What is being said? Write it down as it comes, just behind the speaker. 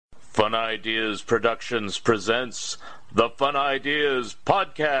Fun Ideas Productions presents the Fun Ideas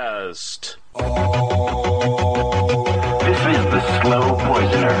Podcast. This is the Slow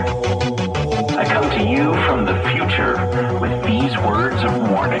Poisoner. I come to you from the future with these words of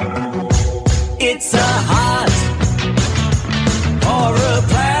warning. It's a hot horror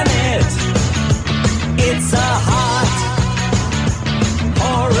planet. It's a hot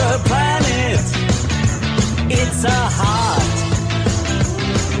horror planet. It's a hot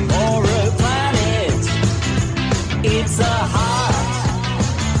horror planet. It's a hot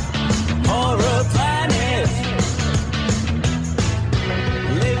horror planet.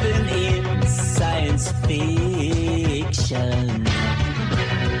 Living in science fiction.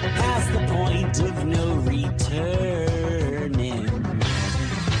 Past the point of no returning.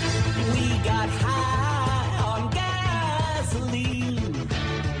 We got high on gasoline.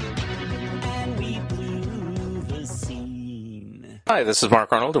 And we blew the scene. Hi, this is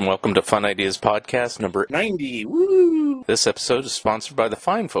Mark Arnold, and welcome to Fun Ideas Podcast number 90. Woo! This episode is sponsored by the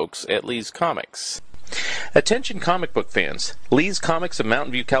fine folks at Lee's Comics. Attention comic book fans, Lee's Comics in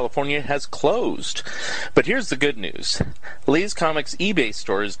Mountain View, California has closed. But here's the good news. Lee's Comics eBay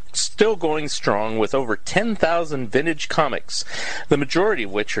store is still going strong with over 10,000 vintage comics, the majority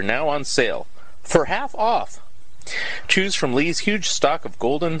of which are now on sale for half off. Choose from Lee's huge stock of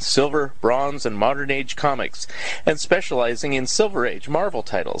golden, silver, bronze, and modern age comics, and specializing in Silver Age Marvel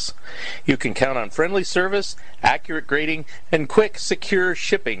titles. You can count on friendly service, accurate grading, and quick, secure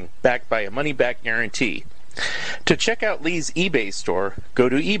shipping backed by a money-back guarantee. To check out Lee's eBay store, go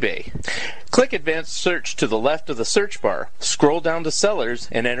to eBay. Click Advanced Search to the left of the search bar, scroll down to Sellers,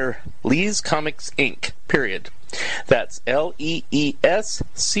 and enter Lee's Comics Inc., period. That's LEESCOMICS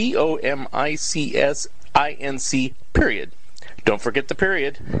INC, period. Don't forget the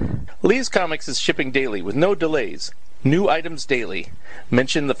period. Lee's Comics is shipping daily with no delays. New items daily.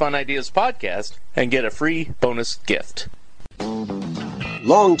 Mention the Fun Ideas Podcast and get a free bonus gift.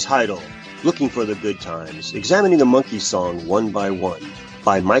 Long title, Looking for the Good Times, Examining the Monkey Song One by One,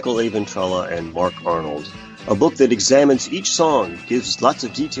 by Michael A. Ventrella and Mark Arnold. A book that examines each song, gives lots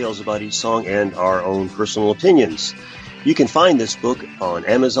of details about each song, and our own personal opinions. You can find this book on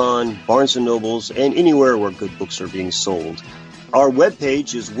Amazon, Barnes & Nobles, and anywhere where good books are being sold. Our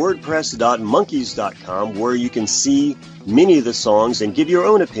webpage is wordpress.monkeys.com, where you can see many of the songs and give your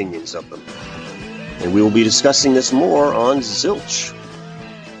own opinions of them. And we will be discussing this more on Zilch.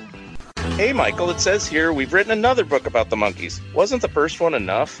 Hey Michael, it says here we've written another book about the monkeys. Wasn't the first one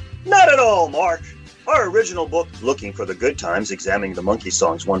enough? Not at all, Mark. Our original book, Looking for the Good Times, Examining the Monkey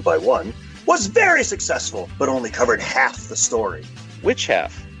Songs One by One, was very successful, but only covered half the story. Which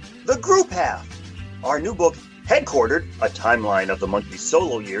half? The group half. Our new book, Headquartered, A Timeline of the Monkeys'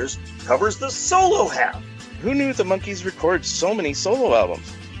 Solo Years, covers the solo half. Who knew the monkeys record so many solo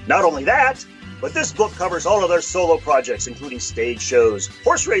albums? Not only that, but this book covers all of their solo projects, including stage shows,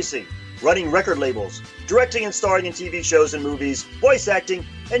 horse racing, running record labels, directing and starring in TV shows and movies, voice acting,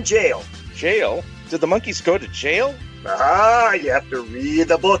 and jail. Jail? Did the monkeys go to jail? Ah, you have to read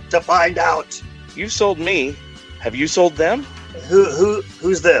the book to find out. You've sold me. Have you sold them?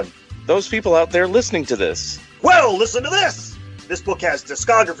 Who's them? Those people out there listening to this. Well, listen to this. This book has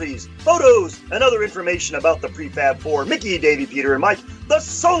discographies, photos, and other information about the Prefab Four, Mickey, Davey, Peter, and Mike, the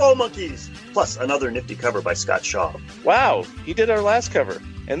Solo Monkeys, plus another nifty cover by Scott Shaw. Wow, he did our last cover.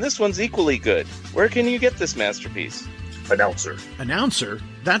 And this one's equally good. Where can you get this masterpiece? Announcer. Announcer?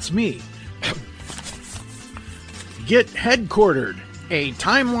 That's me. Get Headquartered, a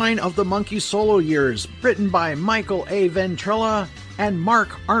timeline of the monkey solo years, written by Michael A. Ventrella and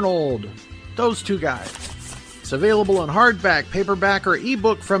Mark Arnold. Those two guys. It's available in hardback, paperback, or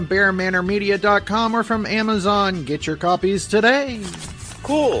ebook from BearManorMedia.com or from Amazon. Get your copies today.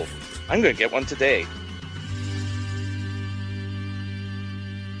 Cool. I'm going to get one today.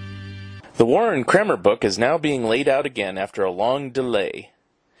 The Warren Kremer book is now being laid out again after a long delay.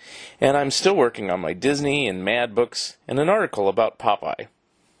 And I'm still working on my Disney and Mad books and an article about Popeye.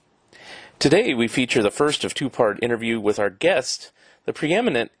 Today we feature the first of two-part interview with our guest, the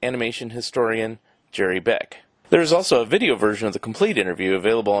preeminent animation historian, Jerry Beck. There is also a video version of the complete interview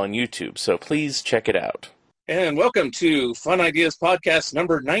available on YouTube, so please check it out. And welcome to Fun Ideas Podcast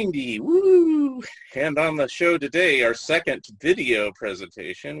number 90. Woo! And on the show today, our second video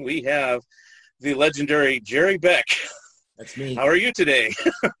presentation, we have the legendary Jerry Beck. That's me. How are you today?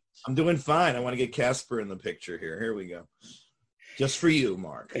 I'm doing fine. I want to get Casper in the picture here. Here we go. Just for you,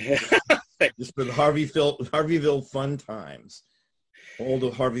 Mark. Just for the Harveyville fun times. All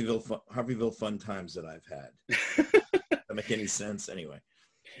the Harveyville fun times that I've had. Doesn't make any sense anyway.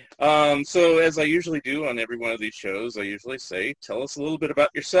 So as I usually do on every one of these shows, I usually say, tell us a little bit about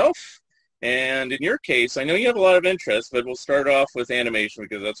yourself. And in your case, I know you have a lot of interest, but we'll start off with animation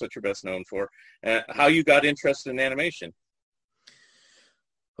because that's what you're best known for. How you got interested in animation?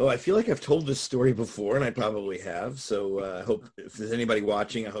 Oh, I feel like I've told this story before, and I probably have. So I hope if there's anybody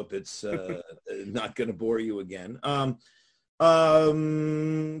watching, I hope it's not going to bore you again.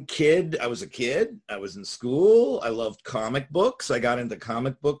 Kid, I was a kid. I was in school. I loved comic books. I got into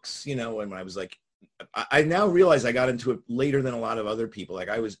comic books, when I was like, I now realize I got into it later than a lot of other people. Like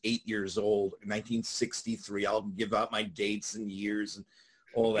I was 8 years old, 1963. I'll give out my dates and years and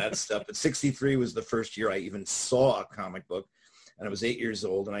all that stuff. But 63 was the first year I even saw a comic book, and I was 8 years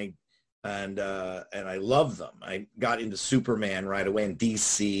old, and I loved them. I got into Superman right away, and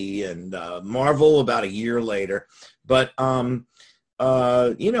DC and Marvel about a year later. But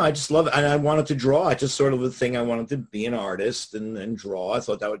I just love it, and I wanted to draw. I just sort of the thing I wanted to be an artist and draw. I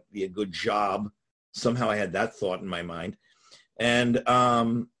thought that would be a good job. Somehow I had that thought in my mind, and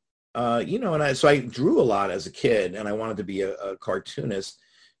so I drew a lot as a kid, and I wanted to be a cartoonist.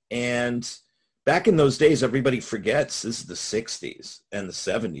 And back in those days, everybody forgets this is the 60s and the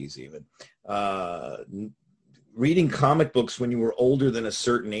 70s even. Reading comic books when you were older than a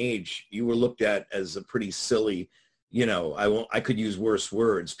certain age, you were looked at as a pretty silly, I could use worse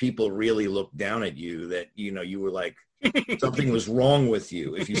words. People really looked down at you that, you were like, something was wrong with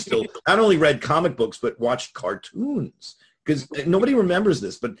you if you still not only read comic books, but watched cartoons. Because nobody remembers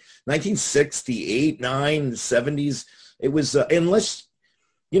this, but 1968, 9, the 70s, it was, unless,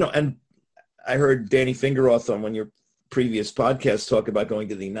 and I heard Danny Fingeroth on one of your previous podcasts talk about going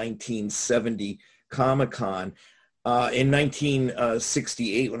to the 1970 Comic-Con. In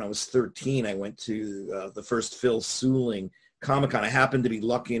 1968, when I was 13, I went to the first Phil Seuling Comic-Con. I happened to be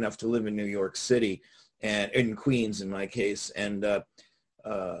lucky enough to live in New York City, and in Queens in my case. And,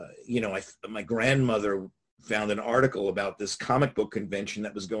 my grandmother found an article about this comic book convention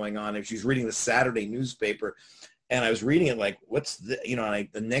that was going on, and she was reading the Saturday newspaper. And I was reading it like, what's the,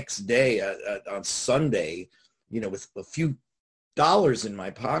 the next day on Sunday, with a few dollars in my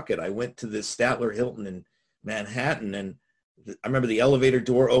pocket, I went to the Statler Hilton in Manhattan, and I remember the elevator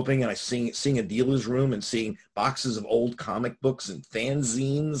door opening, and I seeing a dealer's room and seeing boxes of old comic books and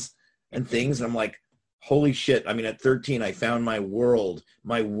fanzines and things. And I'm like, holy shit. I mean, at 13, I found my world.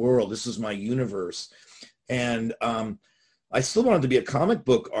 This is my universe. And I still wanted to be a comic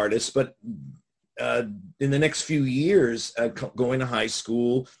book artist, but in the next few years, going to high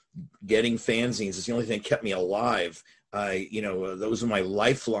school, getting fanzines is the only thing that kept me alive. Those were my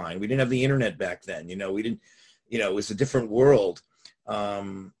lifeline. We didn't have the internet back then. We didn't, it was a different world.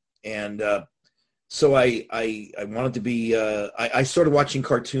 So I wanted to be, I started watching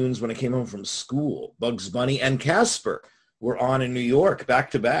cartoons when I came home from school. Bugs Bunny and Casper were on in New York back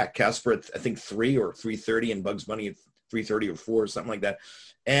to back. Casper at, I think, 3 or 3:30 and Bugs Bunny at 3:30 or 4 or something like that.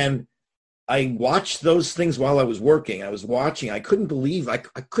 And I watched those things while I was working. I couldn't believe, I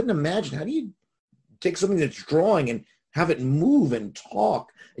couldn't imagine, how do you take something that's drawing and have it move and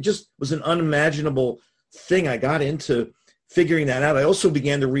talk? It just was an unimaginable thing. I got into figuring that out. I also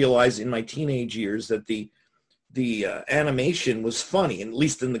began to realize in my teenage years that the animation was funny, and at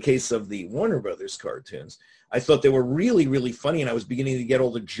least in the case of the Warner Brothers cartoons. I thought they were really, really funny, and I was beginning to get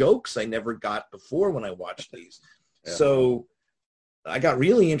all the jokes I never got before when I watched these. Yeah. So I got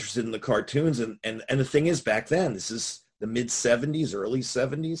really interested in the cartoons, and the thing is, back then, this is the mid-'70s, early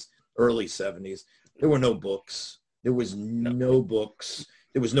 70s, there were no books. There was no books.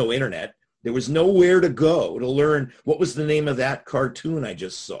 There was no internet. There was nowhere to go to learn what was the name of that cartoon I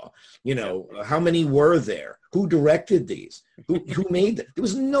just saw. How many were there? Who directed these? Who made them? There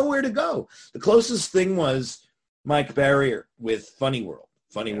was nowhere to go. The closest thing was Mike Barrier with Funny World.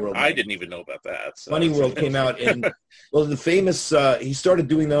 Funny World. I didn't even know about that. So. Funny World came out in, the famous, he started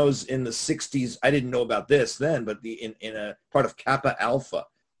doing those in the 60s. I didn't know about this then, but in a part of Kappa Alpha.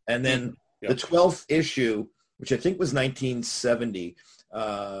 And then the 12th issue, which I think was 1970,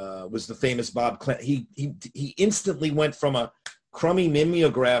 was the famous Bob Clan. He instantly went from a crummy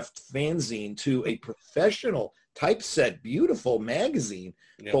mimeographed fanzine to a professional typeset, beautiful magazine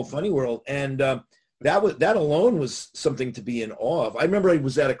called Funny World. And that alone was something to be in awe of. I remember I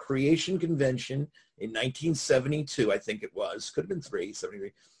was at a creation convention in 1972, I think it was. Could have been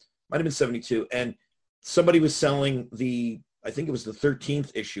 73. Might have been 72. And somebody was selling I think it was the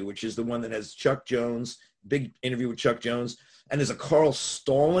 13th issue, which is the one that has Chuck Jones, big interview with Chuck Jones. And there's a Carl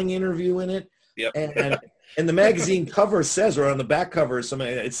Stalling interview in it. Yep. And the magazine cover says, or on the back cover,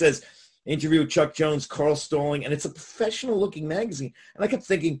 it says, interview with Chuck Jones, Carl Stalling, and it's a professional-looking magazine. And I kept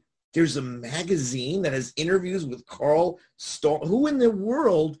thinking, there's a magazine that has interviews with Carl Stahl. Who in the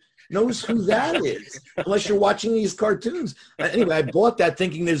world knows who that is unless you're watching these cartoons? Anyway, I bought that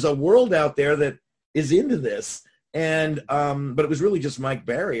thinking there's a world out there that is into this. And but it was really just Mike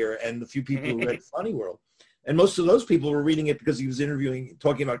Barrier and the few people who read Funny World. And most of those people were reading it because he was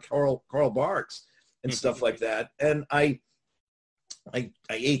talking about Karl Barks and stuff like that. And I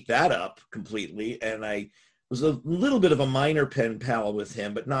ate that up completely, and I was a little bit of a minor pen pal with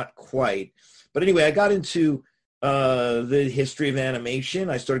him, but not quite. But anyway, I got into the history of animation.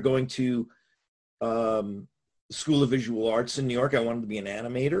 I started going to School of Visual Arts in New York. I wanted to be an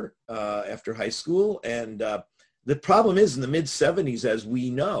animator after high school. And the problem is, in the mid-'70s, as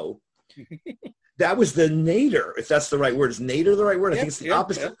we know, that was the nadir, if that's the right word. Is nadir the right word? I think it's the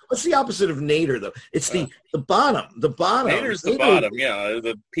opposite. Yeah. What's the opposite of nadir, though? It's the bottom. The bottom. Nadir's the bottom, yeah.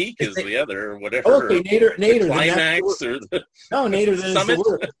 The peak is the other, whatever. Oh, okay, nadir. The climax or the no, nadir is summit. The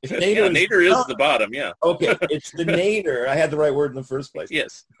word. Nadir is the bottom, yeah. Okay, it's the nadir. I had the right word in the first place.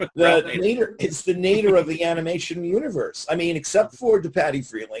 Yes. The nadir. It's the nadir of the animation universe. I mean, except for DePatie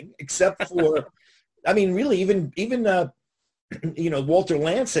Freeling, except for, I mean, really, even Walter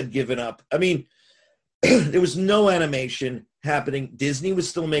Lantz had given up. I mean, there was no animation happening. Disney was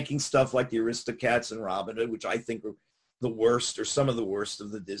still making stuff like the Aristocats and Robin Hood, which I think were the worst or some of the worst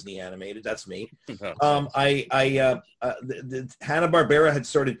of the Disney animated. That's me. The Hanna-Barbera had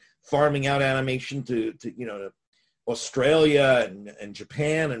started farming out animation to Australia and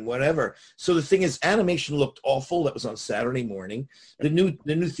Japan and whatever. So the thing is, animation looked awful. That was on Saturday morning. The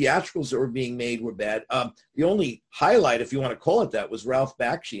new theatricals that were being made were bad. The only highlight, if you want to call it that, was Ralph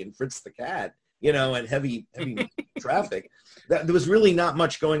Bakshi and Fritz the Cat. And heavy traffic. There was really not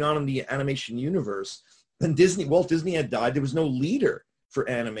much going on in the animation universe. And Walt Disney had died. There was no leader for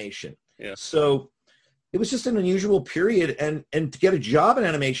animation. Yeah. So it was just an unusual period. And to get a job in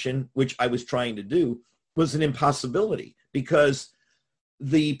animation, which I was trying to do, was an impossibility because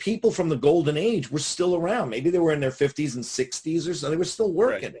the people from the golden age were still around. Maybe they were in their 50s and 60s or so. They were still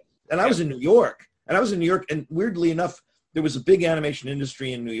working. Right. And I was in New York. And weirdly enough, there was a big animation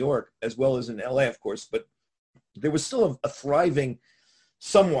industry in New York as well as in LA, of course, but there was still a thriving,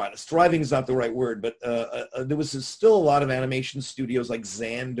 somewhat. Thriving is not the right word, but there was still a lot of animation studios like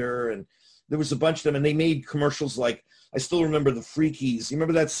Xander, and there was a bunch of them, and they made commercials like, I still remember the Freakies. You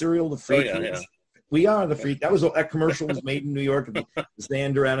remember that cereal, the Freakies? Oh, yeah. We Are the Freak. That commercial was made in New York at the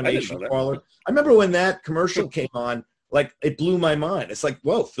Xander Animation Parlor. I remember when that commercial came on, like it blew my mind. It's like,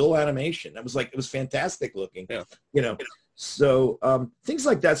 whoa, Phil Animation. It was fantastic looking. Yeah. So things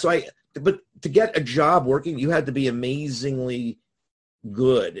like that. But to get a job working, you had to be amazingly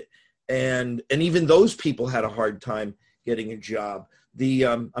good, and even those people had a hard time getting a job.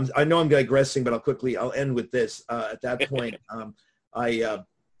 I know I'm digressing, but I'll end with this. At that point, I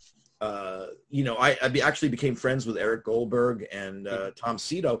actually became friends with Eric Goldberg and Tom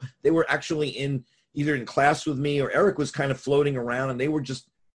Cito. They were actually either in class with me, or Eric was kind of floating around, and they were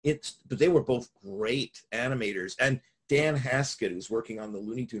but they were both great animators. And Dan Haskett, who's working on the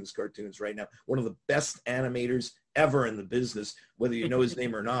Looney Tunes cartoons right now, one of the best animators ever in the business, whether you know his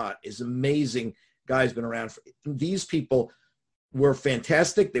name or not, is amazing. Guy's been around. These people were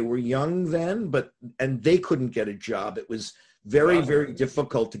fantastic. They were young then, and they couldn't get a job. It was very, very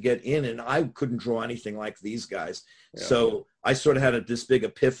difficult to get in, and I couldn't draw anything like these guys. Yeah. So I sort of had this big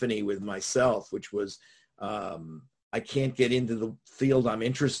epiphany with myself, which was I can't get into the field I'm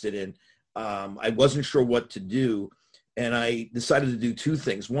interested in. I wasn't sure what to do. And I decided to do two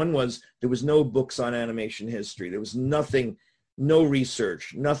things. One was there was no books on animation history. There was nothing, no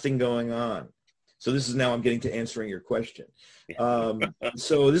research, nothing going on. So this is now I'm getting to answering your question.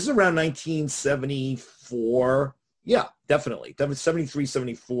 So this is around 1974. Yeah, definitely. 73,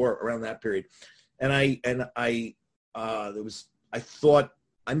 74, around that period. And I thought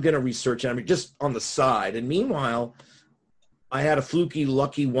I'm going to research it. Just on the side. And meanwhile, I had a fluky,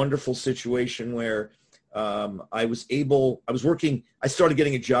 lucky, wonderful situation where I started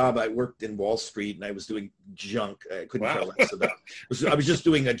getting a job. I worked in Wall Street and I was doing junk. I couldn't care less about it. I was just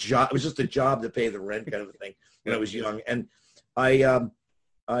doing a job. It was just a job to pay the rent kind of a thing when I was young. And I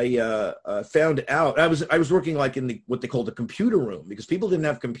found out I was working like in what they called the computer room, because people didn't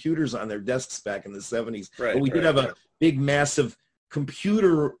have computers on their desks back in the 70s. Right, but we did have a big, massive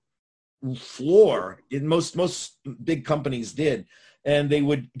computer floor. Most big companies did. And they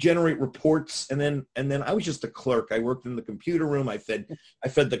would generate reports, and then I was just a clerk. I worked in the computer room. I fed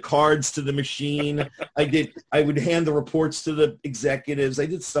the cards to the machine. I would hand the reports to the executives. I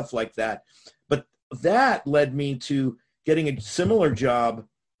did stuff like that. But that led me to getting a similar job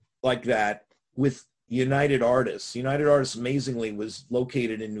like that with United Artists. United Artists, amazingly, was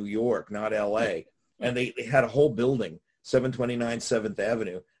located in New York, not L.A., and they had a whole building, 729 7th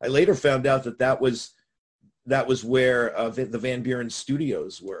Avenue. I later found out that was where the Van Buren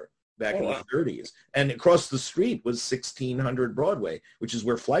studios were back in the 30s. And across the street was 1600 Broadway, which is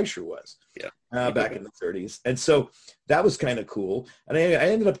where Fleischer was back in the 30s. And so that was kind of cool. And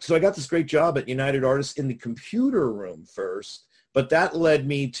I got this great job at United Artists in the computer room first, but that led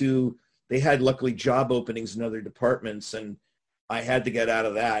me to, they had luckily job openings in other departments, and I had to get out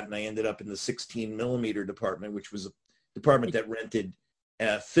of that, and I ended up in the 16 millimeter department, which was a department that rented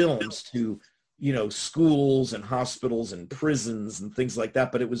films to, schools and hospitals and prisons and things like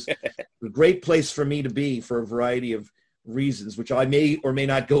that. But it was a great place for me to be for a variety of reasons, which I may or may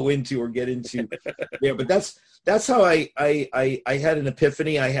not go into or get into there. But that's how I had an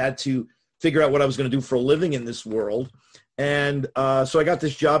epiphany. I had to figure out what I was going to do for a living in this world. And so I got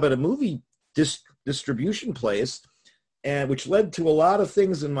this job at a movie distribution place, and which led to a lot of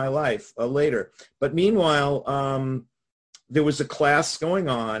things in my life later. But meanwhile, there was a class going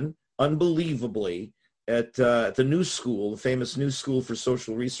on, unbelievably, at the New School, the famous New School for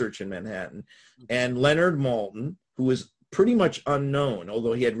Social Research in Manhattan. And Leonard Maltin, who was pretty much unknown,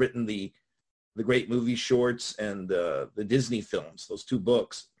 although he had written the great movie shorts and the Disney films, those 2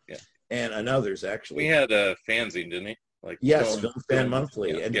 books, and others, actually. We had a fanzine, didn't he? Yes, Film Fan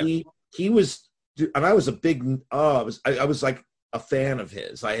Monthly. And he was, and I was a big, I was like a fan of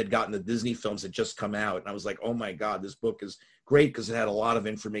his. I had gotten the Disney films that just come out, and I was like, oh my God, this book is great, because it had a lot of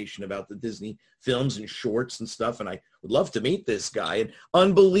information about the Disney films and shorts and stuff, and I would love to meet this guy. And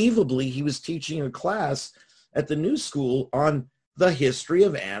unbelievably, he was teaching a class at the New School on the history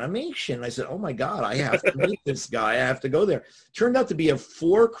of animation. I said, oh my God, I have to meet this guy. I have to go there. Turned out to be a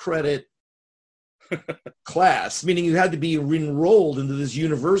 4-credit class, meaning you had to be enrolled into this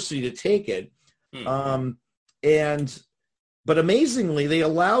university to take it. But amazingly, they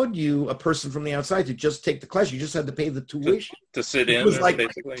allowed you, a person from the outside, to just take the class. You just had to pay the tuition to sit in. It was like,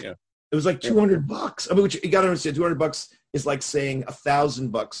 basically, it was like $200. I mean, which you got to understand, $200 is like saying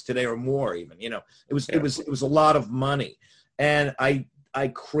 $1,000 today or more. Even, it was a lot of money, and I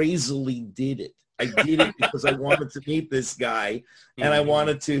crazily did it. I did it because I wanted to meet this guy, and I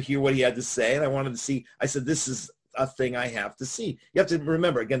wanted to hear what he had to say, and I wanted to see. I said, this is a thing I have to see. You have to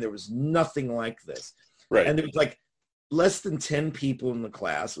remember, again, there was nothing like this. Right. And there was like less than 10 people in the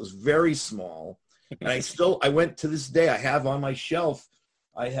class. It was very small. And I went to this day, I have on my shelf,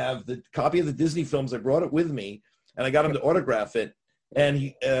 I have the copy of the Disney films. I brought it with me, and I got him to autograph it, and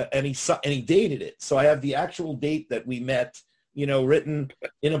he dated it. So I have the actual date that we met, written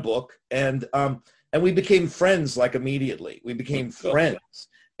in a book, and we became friends like immediately. We became friends,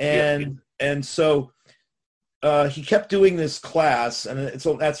 and so he kept doing this class, and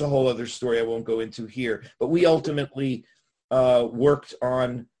so that's a whole other story I won't go into here. But we ultimately worked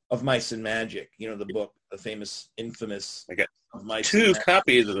on Of Mice and Magic, the book, the famous, infamous. I got Of Mice 2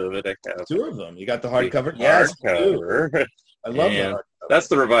 copies of it. I have 2 of them. You got the hardcover? Yes, hardcover. I love that. That's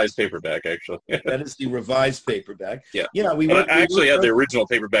the revised paperback, actually. That is the revised paperback. Yeah. I actually had the original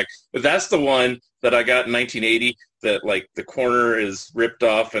paperback, but that's the one that I got in 1980. That like the corner is ripped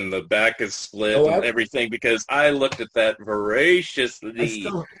off and the back is split and everything, because I looked at that voraciously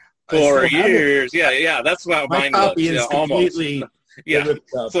for years. Yeah, that's what mine was. Yeah, almost. Yeah.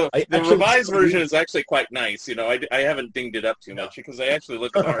 So the revised version is actually quite nice. I haven't dinged it up too much because I actually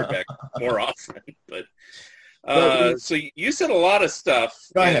look at the hardback more often, but. So you said a lot of stuff,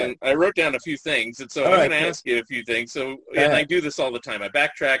 and I wrote down a few things, and so I'm going to ask you a few things. So, and I do this all the time. I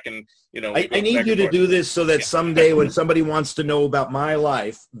backtrack, and I need you to do this so that someday when somebody wants to know about my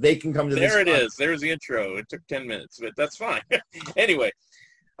life, they can come to this. There it is. There's the intro. It took 10 minutes, but that's fine. Anyway,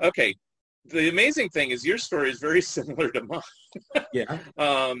 okay. The amazing thing is your story is very similar to mine. Yeah.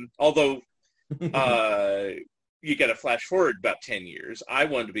 Although you got to flash forward about 10 years. I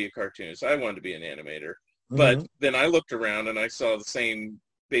wanted to be a cartoonist. I wanted to be an animator. But then I looked around and I saw the same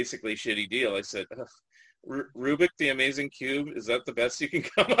basically shitty deal. I said, Rubik, the Amazing Cube, is that the best you can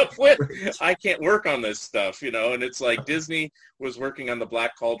come up with? I can't work on this stuff, And it's like Disney was working on the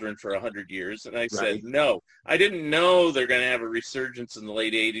Black Cauldron for 100 years. And I said, no, I didn't know they're going to have a resurgence in the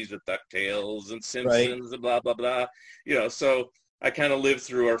late 80s with DuckTales and Simpsons and blah, blah, blah. So I kind of lived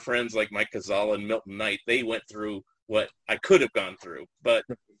through our friends like Mike Cazala and Milton Knight. They went through what I could have gone through. But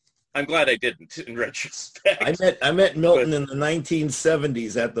I'm glad I didn't, in retrospect. I met Milton in the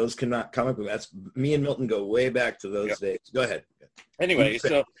 1970s at those comic book. That's me and Milton go way back to those days. Go ahead. Anyway,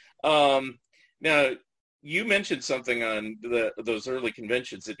 so now you mentioned something on those early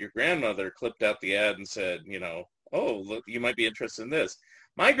conventions that your grandmother clipped out the ad and said, oh, look, you might be interested in this.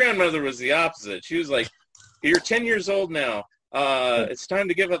 My grandmother was the opposite. She was like, "You're 10 years old now. It's time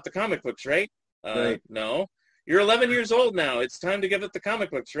to give up the comic books, right? Right. No. You're 11 years old now. It's time to give up the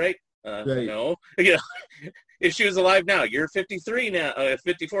comic books, right? Right. No. You know, if she was alive now, you're 53 now,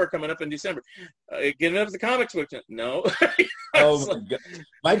 54 coming up in December. Giving up the comics books? No. Oh my God.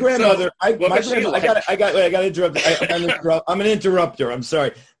 My grandmother. I got to interrupt. I'm an interrupter. I'm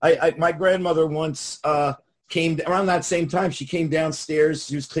sorry. My grandmother once came around that same time. She came downstairs.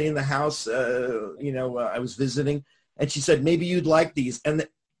 She was cleaning the house. I was visiting, and she said, "Maybe you'd like these." And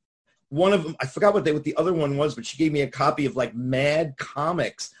one of them, I forgot what the other one was, but she gave me a copy of like Mad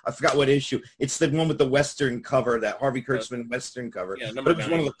Comics. I forgot what issue. It's the one with the Western cover, that Harvey Kurtzman Western cover. Yeah, but it was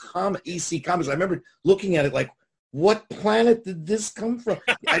one of the EC comics. I remember looking at it like, what planet did this come from?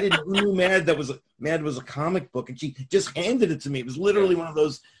 I didn't know Mad was a comic book, and she just handed it to me. It was literally one of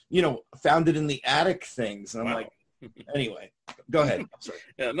those, found it in the attic things. And I'm like, anyway, go ahead. I'm sorry.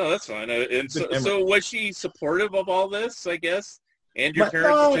 Yeah, no, that's fine. And so was she supportive of all this, I guess? And your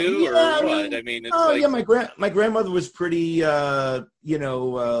parents too, or what? I mean, it's my grandmother was pretty,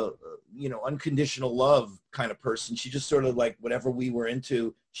 unconditional love kind of person. She just sort of like whatever we were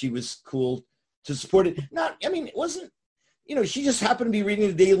into, she was cool to support it. It wasn't, she just happened to be reading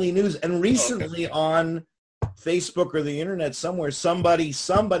the Daily News, and recently on Facebook or the internet somewhere, somebody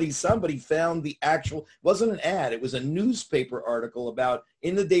found the actual, it wasn't an ad, it was a newspaper article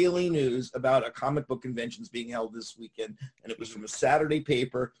in the Daily News about a comic book conventions being held this weekend, and it was from a Saturday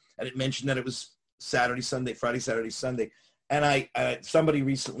paper, and it mentioned that it was Friday, Saturday, Sunday, and I somebody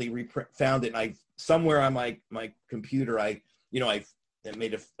recently found it, and I somewhere on my computer, I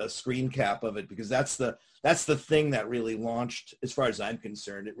made a screen cap of it, because that's the thing that really launched, as far as I'm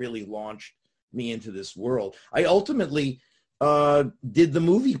concerned, it really launched me into this world. I ultimately did the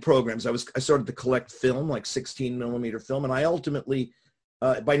movie programs. I started to collect film, like 16 millimeter film, and I ultimately,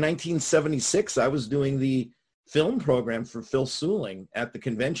 by 1976, I was doing the film program for Phil Suling at the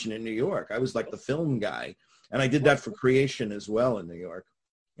convention in New York. I was like the film guy, and I did that for Creation as well in New York.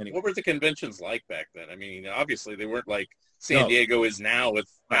 Anyway. What were the conventions like back then? I mean, obviously they weren't like San Diego is now with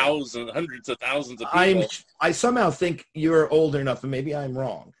hundreds of thousands of people. I somehow think you're old enough, and maybe I'm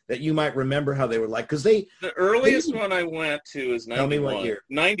wrong, that you might remember how they were like, because the earliest one I went to is 91. Tell me what year.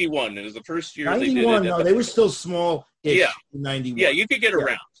 91. It was the first year 91, they did it. No, they were still small. Yeah. 91. Yeah, you could get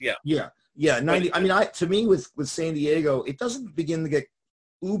around. Yeah. 90. To me, with San Diego, it doesn't begin to get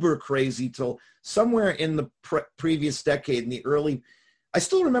uber crazy till somewhere in the previous decade, in the early. I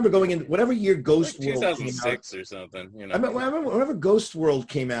still remember going in whatever year Ghost World 2006 or something. I remember whenever Ghost World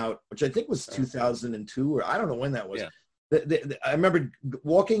came out, which I think was 2002, or I don't know when that was. Yeah. I remember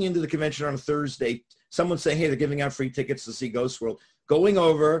walking into the convention on a Thursday, someone saying, "Hey, they're giving out free tickets to see Ghost World." Going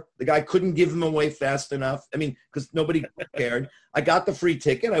over, the guy couldn't give them away fast enough. I mean, because nobody cared. I got the free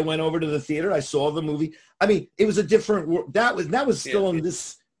ticket. I went over to the theater. I saw the movie. I mean, it was a different world. That was still in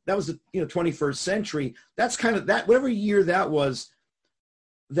this. That was the 21st century. That's kind of that. Whatever year that was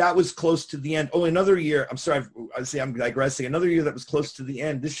close to the end. Oh, another year. I'm sorry. I see. I'm digressing. Another year that was close to the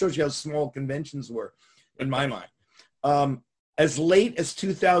end. This shows you how small conventions were, in my mind. As late as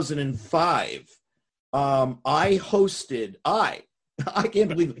 2005, I hosted. I can't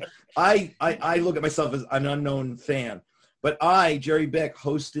believe it. I look at myself as an unknown fan, but Jerry Beck,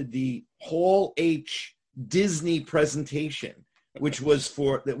 hosted the Hall H Disney presentation, which was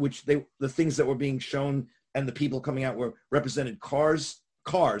the things that were being shown and the people coming out were represented Cars,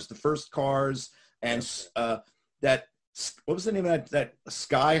 the first Cars, and that, what was the name of that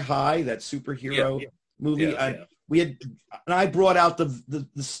Sky High, that superhero movie? I brought out the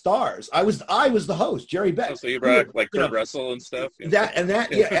stars. I was the host, Jerry Beck. Oh, so you brought like Kurt Russell and stuff.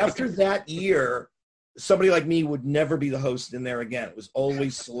 After that year, somebody like me would never be the host in there again. It was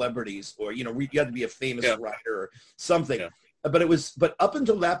always celebrities, or you had to be a famous writer or something. Yeah. But up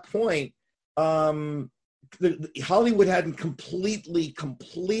until that point, Hollywood hadn't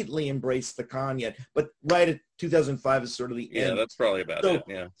completely embraced the con yet. But right at 2005 is sort of the end. Yeah, that's probably about it.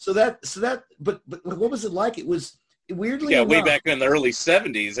 Yeah. But what was it like? It was weirdly enough, way back in the early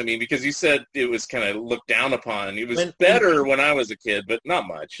 70s. I mean, because you said it was kind of looked down upon. It was better when I was a kid, but not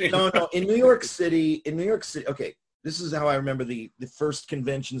much. No. In New York City. Okay, this is how I remember the first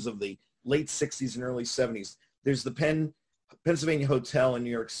conventions of the late 60s and early 70s. There's the Pennsylvania Hotel in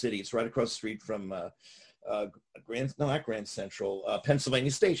New York City. It's right across the street from Grand Central,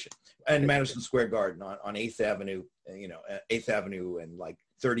 Pennsylvania Station, and Madison Square Garden on 8th Avenue, 8th Avenue and like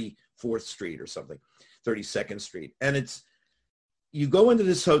 34th Street or something, 32nd Street. And you go into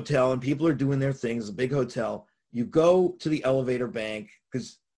this hotel and people are doing their things, a big hotel. You go to the elevator bank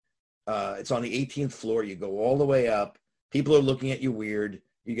because it's on the 18th floor. You go all the way up. People are looking at you weird.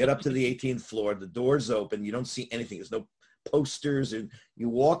 You get up to the 18th floor, the door's open, you don't see anything. There's no posters, and you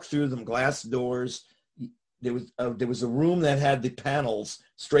walk through them glass doors. There was a room that had the panels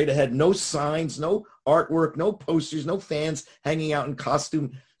straight ahead, no signs, no artwork, no posters, no fans hanging out in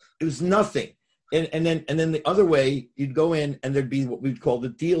costume. It was nothing. And then the other way, you'd go in and there'd be what we'd call the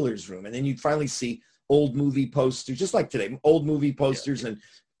dealer's room. And then you'd finally see old movie posters, just like today, old movie posters and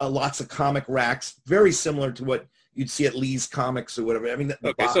lots of comic racks, very similar to what you'd see at Lee's Comics or whatever. I mean,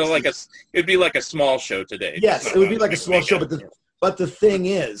 okay, so it'd be like a small show today. Yes, it would be like a small show, but the thing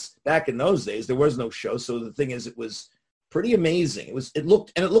is, back in those days, there was no show. So the thing is, it was pretty amazing. It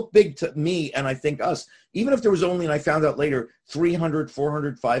looked big to me, and I think us, even if there was only, and I found out later, 300,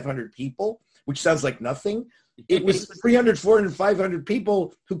 400, 500 people, which sounds like nothing. It was 300, 400, 500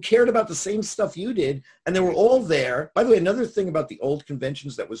 people who cared about the same stuff you did, and they were all there. By the way, another thing about the old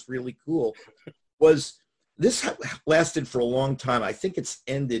conventions that was really cool was this lasted for a long time. I think it's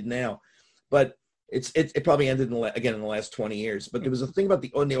ended now, but it probably ended again in the last 20 years. But there was a thing about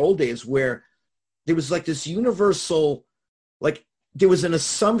in the old days where there was like this universal, like there was an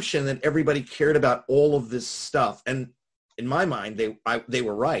assumption that everybody cared about all of this stuff, and in my mind, they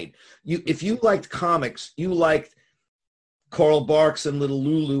were right. If you liked comics, you liked Carl Barks and Little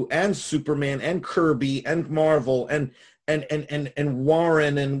Lulu and Superman and Kirby and Marvel and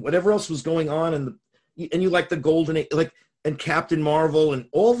Warren and whatever else was going on, and you liked the Golden Age, and Captain Marvel and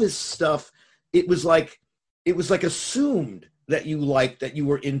all this stuff. It was like assumed that you liked, that you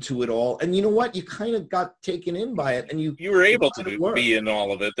were into it all, and you know what? You kind of got taken in by it, and you were able to be in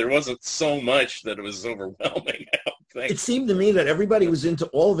all of it. There wasn't so much that it was overwhelming. It seemed to me that everybody was into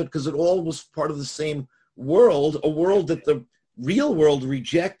all of it because it all was part of the same world, a world that the real world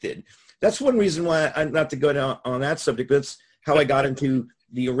rejected. That's one reason why, not to go down on that subject, but that's how I got into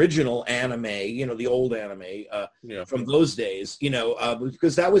the original anime, the old anime from those days,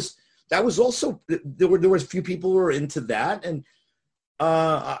 because that was also, there were a few people who were into that, and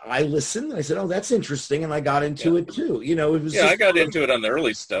I listened, and I said, oh, that's interesting, and I got into it too. It was I got into it on the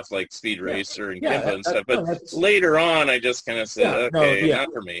early stuff like Speed Racer and Kimba and stuff, but later on I just kind of said,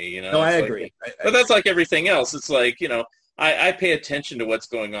 not for me. No, I agree. But that's like everything else. It's like, I pay attention to what's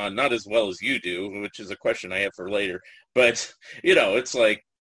going on, not as well as you do, which is a question I have for later. But, it's like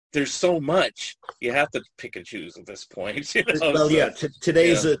there's so much. You have to pick and choose at this point.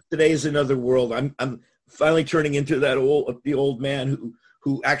 Today's another world. I'm finally turning into the old man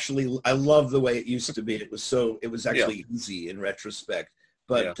who actually, I love the way it used to be. It was actually easy in retrospect.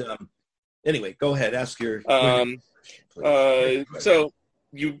 But anyway, go ahead. Ask your. So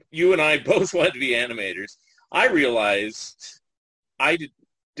you and I both wanted to be animators. I realized I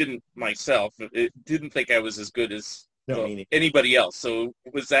didn't myself. Didn't think I was as good as anybody else. So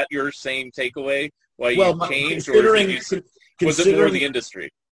was that your same takeaway? Why you changed, or was it more the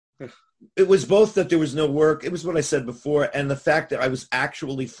industry? It was both that there was no work. It was what I said before, and the fact that I was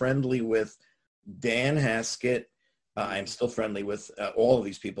actually friendly with Dan Haskett. I'm still friendly with all of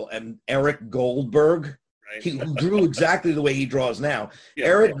these people, and Eric Goldberg, who drew exactly the way he draws now.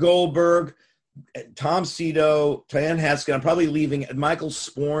 Eric Goldberg, Tom Cito, Dan Haskett. I'm probably leaving Michael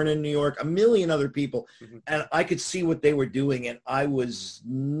Sporn in New York, a million other people, and I could see what they were doing, and I was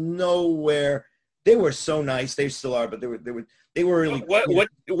nowhere. They were so nice. They still are, but they were really.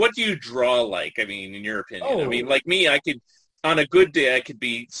 What do you draw like? I mean, in your opinion, I mean, like me, I could, on a good day, I could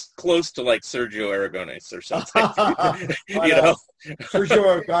be close to like Sergio Aragonés or something. Sergio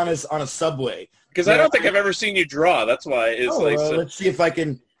Aragonés on a subway. Because I don't think I've ever seen you draw. That's why. Let's see if I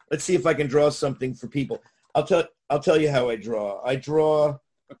can draw something for people. I'll tell you how I draw. I draw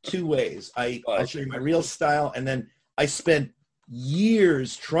two ways. I'll show you my real style, and then I spent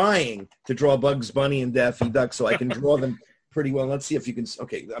years trying to draw Bugs Bunny and Daffy Duck so I can draw them pretty well. Let's see if you can.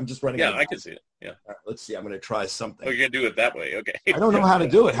 Okay, I'm just running. Yeah, I can see it. Yeah. All right, let's see. I'm going to try something. Oh, you're going to do it that way. Okay. I don't know how to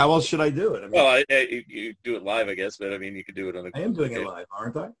do it. How else should I do it? You do it live, I guess, but I mean, you could do it on the. I am doing it live,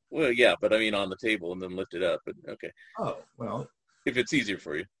 aren't I? Well, yeah, but I mean, on the table and then lift it up. But okay. Oh, well. If it's easier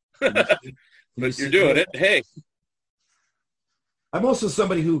for you. But you're doing it. Hey. I'm also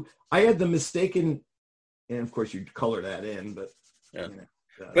somebody who I had the mistaken, and of course you color that in, but. Yeah.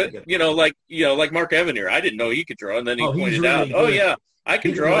 Like Mark Evanier, I didn't know he could draw, and then he pointed out, I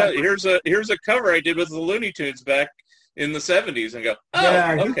can draw. Here's a cover I did with the Looney Tunes back in the 70s, and go,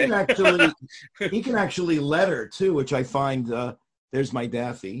 okay. He can actually letter too, which I find. There's my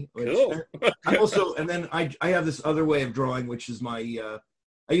Daffy. Cool. I'm also, and then I have this other way of drawing, which is my.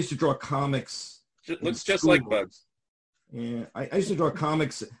 I used to draw comics. It looks just like Bugs. Yeah, I used to draw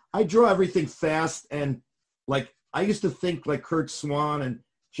comics. I draw everything fast, and like I used to think like Kurt Swan and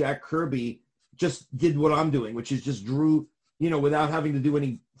Jack Kirby just did what I'm doing, which is just drew, without having to do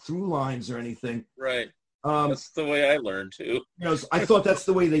any through lines or anything. Right. That's the way I learned too. I thought that's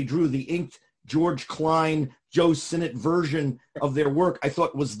the way they drew. The inked George Klein, Joe Sinnott version of their work, I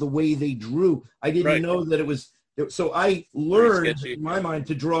thought was the way they drew. I didn't know that it was. So I learned in my mind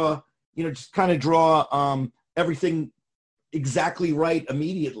to draw, just kind of draw everything exactly right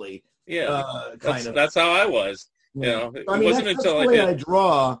immediately. Yeah, that's how I was. Yeah. It wasn't until that's the way I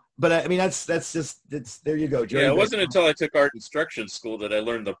draw. But I mean, that's there you go, Jerry. Yeah, it wasn't until I took art instruction school that I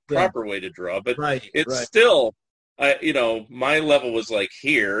learned the proper way to draw. But it's right. still, my level was like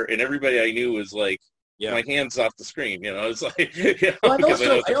here, and everybody I knew was like, my hands off the screen. It's like.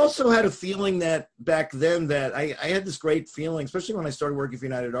 I also had a feeling that back then that I had this great feeling, especially when I started working for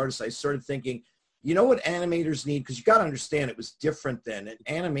United Artists. I started thinking, what animators need, because you got to understand it was different then, and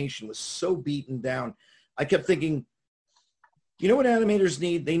animation was so beaten down. I kept thinking, what animators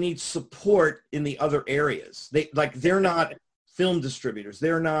need? They need support in the other areas. They're not film distributors.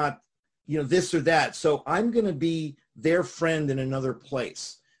 They're not, this or that. So I'm going to be their friend in another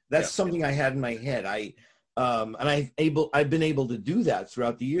place. That's something I had in my head. I've been able to do that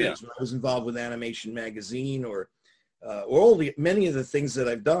throughout the years. Yeah. When I was involved with Animation Magazine or many of the things that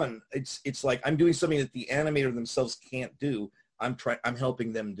I've done. It's like I'm doing something that the animator themselves can't do. I'm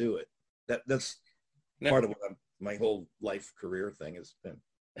helping them do it. That's part of what my whole life career thing has been.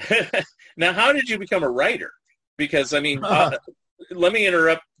 Now, how did you become a writer? Because let me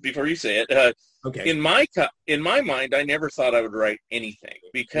interrupt before you say it. Okay. In my mind, I never thought I would write anything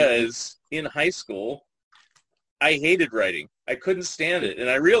because in high school, I hated writing. I couldn't stand it, and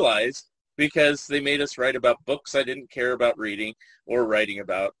I realized because they made us write about books I didn't care about reading or writing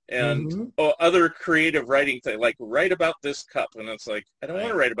about, and other creative writing things like write about this cup, and it's like I don't want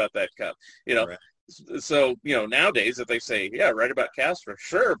to write about that cup, Right. So nowadays if they say write about Casper,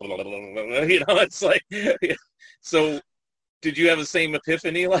 sure, blah, blah, blah, blah, it's like So did you have the same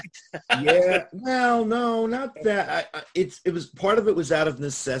epiphany like that? Yeah, well, no, not that. It was part of it was out of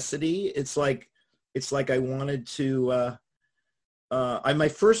necessity. It's like I wanted to. My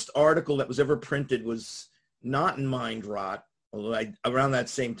first article that was ever printed was not in Mind Rot. Although around that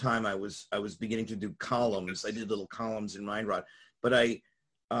same time I was beginning to do columns. I did little columns in Mind Rot, but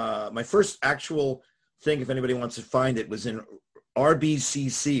my first actual thing, if anybody wants to find it, was in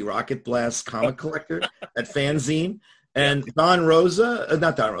RBCC, Rocket Blast Comic Collector at Fanzine. And not Don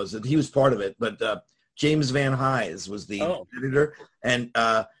Rosa, he was part of it, but James Van Hise was the editor. And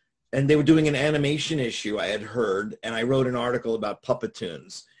they were doing an animation issue, I had heard, and I wrote an article about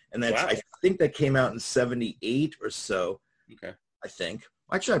Puppetoons. And I think that came out in 78 or so. Okay. I think.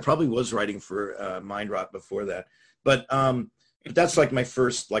 Actually, I probably was writing for Mind Rot before that. But that's like my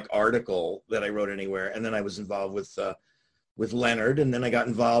first article that I wrote anywhere. And then I was involved with Leonard, and then I got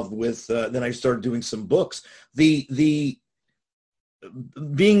involved with, then I started doing some books. The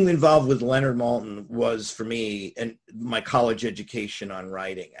being involved with Leonard Maltin was for me and my college education on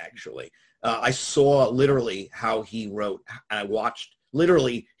writing, actually. I saw literally how he wrote, and I watched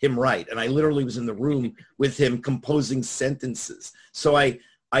literally him write, and I literally was in the room with him composing sentences. So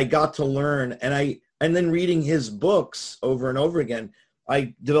I got to learn, and then reading his books over and over again,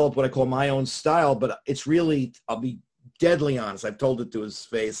 I developed what I call my own style, but it's really, I'll be deadly honest. I've told it to his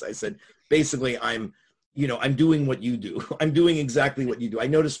face. I said, basically, I'm doing what you do. I'm doing exactly what you do. I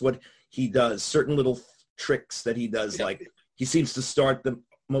noticed what he does, certain little tricks that he does. Like he seems to start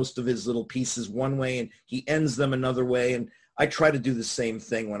most of his little pieces one way and he ends them another way. And I try to do the same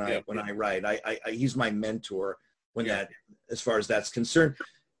thing when I write. He's my mentor as far as that's concerned.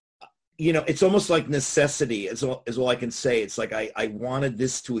 It's almost like necessity is all I can say. It's like I wanted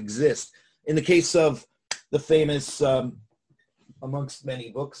this to exist. In the case of the famous, amongst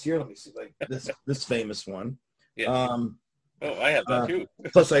many books here, let me see, like this famous one. Yeah. I have that too.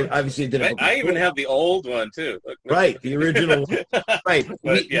 Plus, I obviously did it. I even have the old one too. Right, the original one. Right.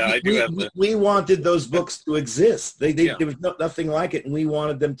 We wanted those books to exist. There was nothing like it, and we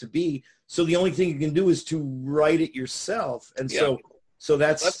wanted them to be. So the only thing you can do is to write it yourself, and so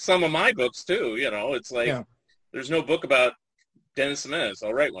that's some of my books too. It's like there's no book about Dennis Jimenez.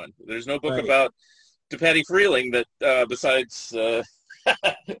 I'll write one. There's no book about DePatie Freeling that besides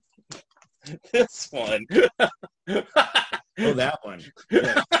this one. That one.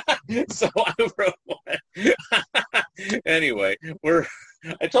 Yeah. So I wrote one. Anyway,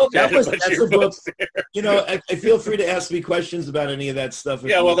 I told you I had a bunch that's of your a book. books there. You know, I feel free to ask me questions about any of that stuff.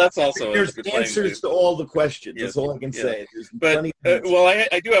 Yeah, well, that's also There's a good playing answers field. to all the questions. Yeah, That's all I can yeah. say. There's But plenty of answers. well,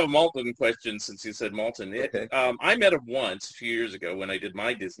 I do have a Malton question since you said Malton. Okay. I met him once a few years ago when I did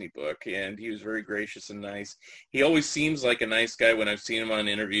my Disney book, and he was very gracious and nice. He always seems like a nice guy when I've seen him on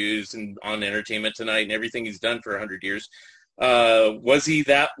interviews and on Entertainment Tonight and everything he's done for 100 years. Was he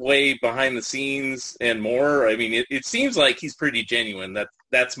that way behind the scenes and more? I mean, it seems like he's pretty genuine.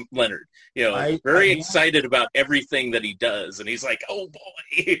 That's Leonard. You know, very excited about everything that he does, and he's like, "Oh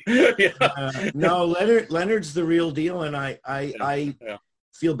boy." No, Leonard's the real deal, and I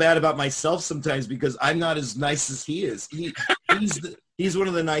feel bad about myself sometimes because I'm not as nice as he is. He's one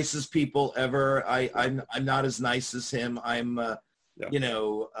of the nicest people ever. I'm not as nice as him. I'm you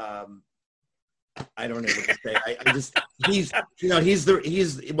know. I don't know what to say. I just he's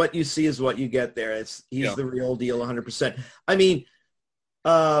what you see is what you get there. He's the real deal 100%. I mean,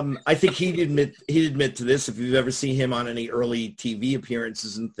 I think he'd admit to this if you've ever seen him on any early TV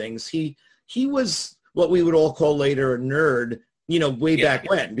appearances and things. He was what we would all call later a nerd, you know, way back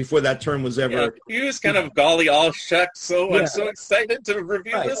when, before that term was ever. Yeah. He was kind of golly all shucks. So I'm so excited to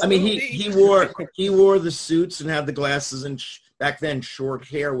review this. I mean, he wore the suits and had the glasses and back then short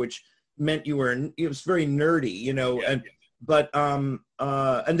hair, which meant it was very nerdy, you know, and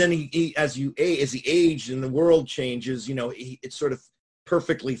then he as he aged and the world changes, you know, it sort of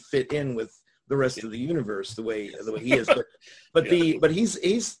perfectly fit in with the rest of the universe the way he is. But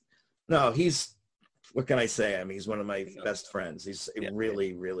he's what can I say? I mean, he's one of my best friends. He's a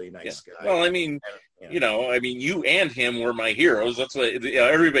really, really nice guy. Well, I mean, you know, you and him were my heroes. That's what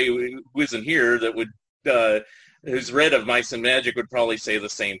everybody who isn't here that would who's read of Mice and Magic would probably say the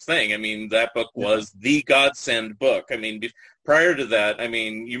same thing. I mean, that book was the godsend book. I mean, prior to that, I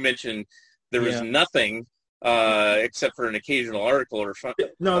mean, you mentioned there was nothing except for an occasional article or fun.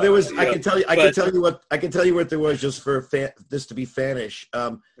 No, there was. I can tell you what there was just for this to be fanish.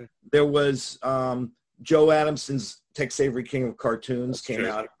 There was Joe Adamson's Tex Avery King of Cartoons came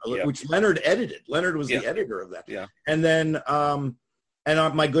out, which Leonard edited. Leonard was the editor of that. Yeah, and then.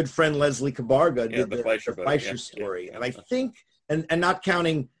 And my good friend Leslie Cabarga did the Fleischer story. And I think, and not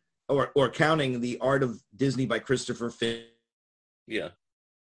counting or counting The Art of Disney by Christopher Finch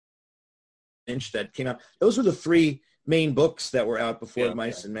that came out. Those were the three main books that were out before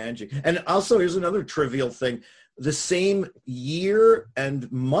Mice and Magic. And also, here's another trivial thing. The same year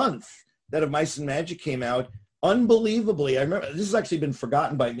and month that of Mice and Magic came out, unbelievably, I remember, this has actually been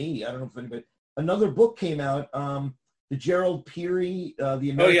forgotten by me. I don't know if anybody, another book came out, the Gerald Peary, the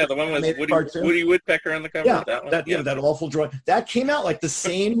American the one with Woody Woodpecker on the cover. Yeah, that one. That awful drawing. That came out like the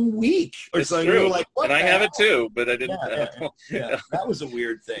same week or something. True. We were like, what and I have it too, but I didn't. That was a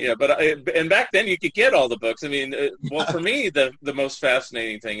weird thing. Yeah, but and back then you could get all the books. I mean, well, for me, the most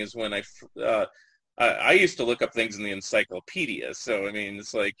fascinating thing is when I used to look up things in the encyclopedia. So I mean,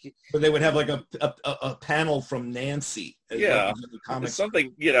 it's like. But they would have like a panel from Nancy. Yeah, it's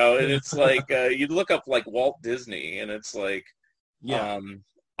something, you know, and it's like you'd look up like Walt Disney, and it's like,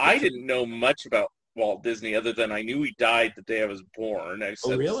 I didn't know much about Walt Disney other than I knew he died the day I was born. I've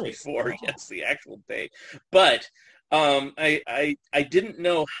said this before, yes, the actual day, but. I didn't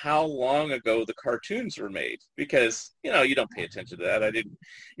know how long ago the cartoons were made because, you know, you don't pay attention to that. I didn't,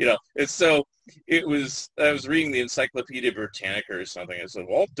 you know, it's so it was, I was reading the Encyclopedia Britannica or something. It said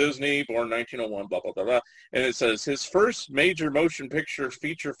Walt Disney, born 1901, blah, blah, blah, blah. And it says his first major motion picture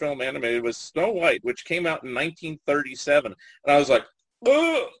feature film animated was Snow White, which came out in 1937. And I was like,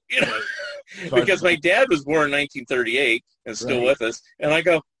 oh, you know, because my dad was born in 1938 and still with us. And I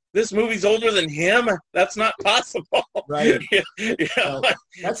go, this movie's older than him? That's not possible. Right.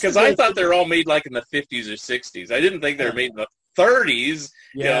 Because I thought they were all made like in the 50s or 60s. I didn't think they were made in the 30s.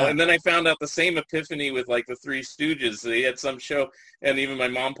 You know, and then I found out the same epiphany with like the Three Stooges. They had some show, and even my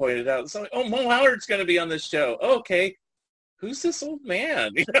mom pointed out, so, oh, Mo Howard's going to be on this show. Okay. Who's this old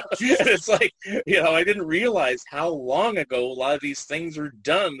man? You know, it's like, you know, I didn't realize how long ago a lot of these things were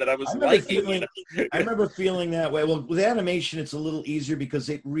done that I was liking. I remember feeling that way. Well, with animation, it's a little easier because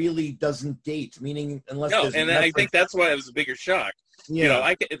it really doesn't date, meaning unless there's and I think that's why it was a bigger shock. Yeah. You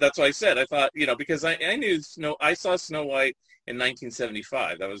know, that's why I said, I thought, you know, because I knew I saw Snow White in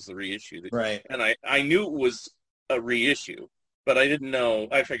 1975. That was the reissue. Right. And I knew it was a reissue, but I didn't know.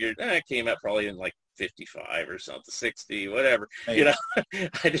 I figured it came out probably in like 55 or something, 60, whatever. Right. You know,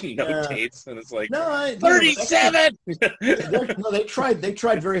 I didn't know dates, and it's like 37. No, they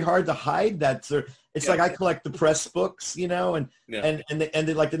tried very hard to hide that. It's like I collect the press books, you know, and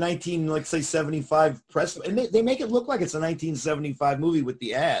like the 1975 press, and they make it look like it's a 1975 movie with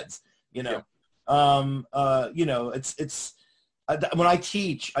the ads, you know. You know, it's when I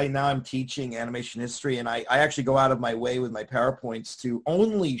teach, I'm teaching animation history, and I actually go out of my way with my PowerPoints to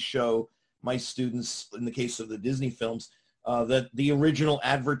only show my students, in the case of the Disney films, that the original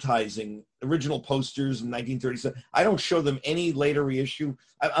advertising, original posters in 1937. I don't show them any later reissue.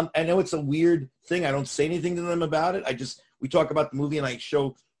 I know it's a weird thing. I don't say anything to them about it. We talk about the movie, and I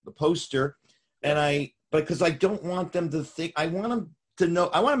show the poster, because I don't want them to think. I want them to know.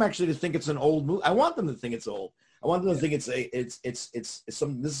 I want them actually to think it's an old movie. I want them to think it's old. I want them to think it's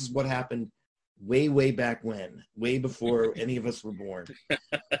some. This is what happened way back when, way before any of us were born.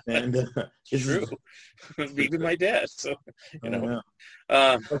 And it's true. Even my dad. So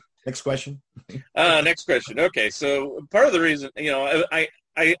next question. Next question. Okay, so part of the reason, I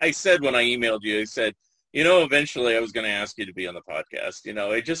said when I emailed you, I said, eventually I was going to ask you to be on the podcast.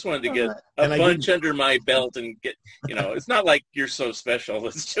 I just wanted to get a bunch under my belt and get, it's not like you're so special.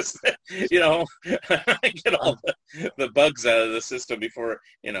 It's just that, I get all the bugs out of the system before,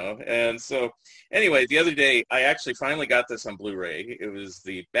 And so anyway, the other day, I actually finally got this on Blu-ray. It was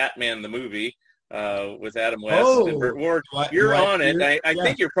the Batman the movie with Adam West and Burt Ward. You're on it. I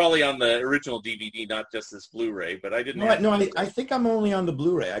think you're probably on the original DVD, not just this Blu-ray, but I didn't. I think I'm only on the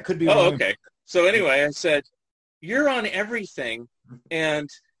Blu-ray. I could be wrong. Oh, okay. So anyway, I said, you're on everything, and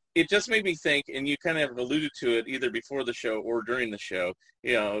it just made me think, and you kind of alluded to it either before the show or during the show,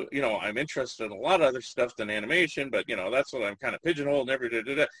 I'm interested in a lot of other stuff than animation, but, that's what I'm kind of pigeonholed and everything.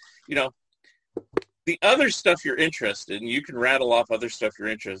 The other stuff you're interested in, you can rattle off other stuff you're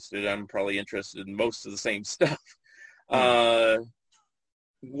interested in. I'm probably interested in most of the same stuff. What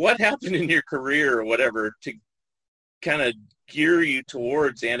happened in your career or whatever to kind of gear you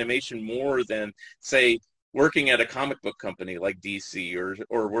towards animation more than, say, working at a comic book company like DC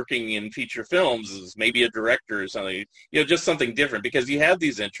or working in feature films as maybe a director or something, just something different, because you have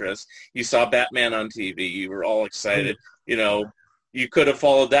these interests. You saw Batman on TV. You were all excited. You could have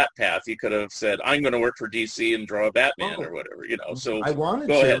followed that path. You could have said, I'm going to work for DC and draw a Batman or whatever, So I wanted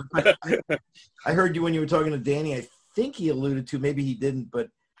go to. Ahead. I heard you when you were talking to Danny. I think he alluded to, maybe he didn't, but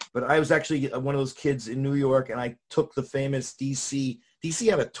I was actually one of those kids in New York, and I took the famous DC. DC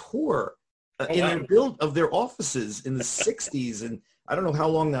had a tour their build of their offices in the 60s, and I don't know how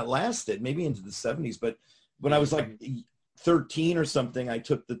long that lasted, maybe into the 70s. But when I was like 13 or something, I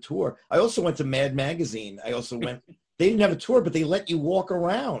took the tour. I also went to Mad Magazine. I also went. They didn't have a tour, but they let you walk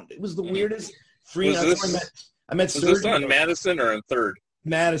around. It was the weirdest free. I met. Was this on Madison or on Third?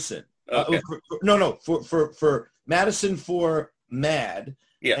 Madison. Okay. For Madison for Mad.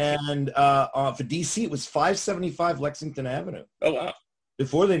 Yeah. And for DC, it was 575 Lexington Avenue. Oh, wow.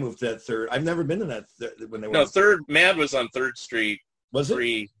 Before they moved to that Third. I've never been to that when they were. No, Third, Mad was on 3rd Street. Was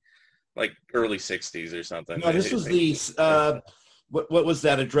it? Like early 60s or something. No, this was the, what was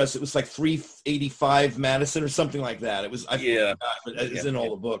that address? It was like 385 Madison or something like that. It was, it's in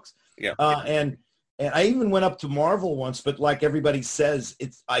all the books. Yeah. And I even went up to Marvel once, but like everybody says,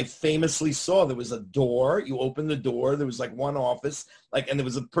 I famously saw there was a door. You open the door. There was like one office, and there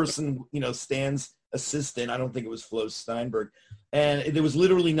was a person, Stan's assistant. I don't think it was Flo Steinberg. And there was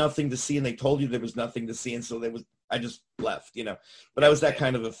literally nothing to see, and they told you there was nothing to see. And so I just left, But I was that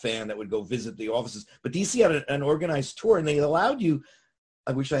kind of a fan that would go visit the offices. But DC had an organized tour, and they allowed you,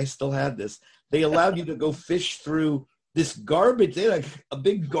 I wish I still had this, they allowed you to go fish through this garbage. They had a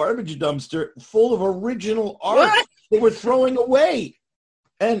big garbage dumpster full of original art they were throwing away.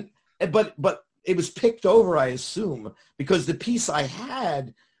 But it was picked over, I assume, because the piece I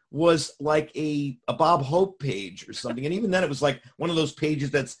had was like a Bob Hope page or something. And even then it was like one of those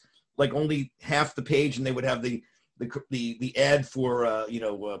pages that's like only half the page, and they would have the ad for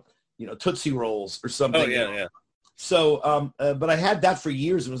Tootsie Rolls or something. Oh yeah. So but I had that for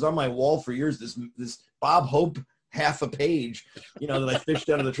years. It was on my wall for years, this Bob Hope half a page, that I fished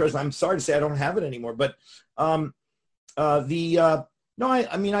out of the treasure. I'm sorry to say I don't have it anymore, but I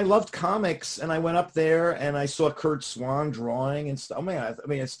loved comics, and I went up there and I saw Kurt Swan drawing and stuff. I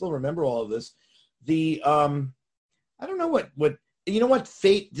still remember all of this. I don't know what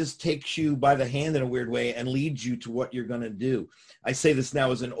fate just takes you by the hand in a weird way and leads you to what you're going to do. I say this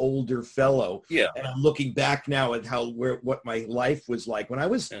now as an older fellow. Yeah. And I'm looking back now at what my life was like when I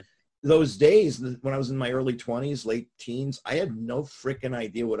was those days, when I was in my early 20s, late teens. I had no freaking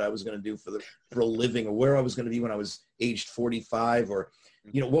idea what I was going to do for a living, or where I was going to be when I was aged 45, or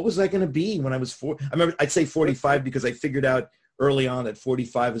what was I going to be when I was 40. I remember I'd say 45 because I figured out early on that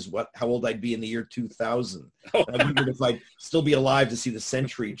 45 is how old I'd be in the year 2000. I wondered if I'd still be alive to see the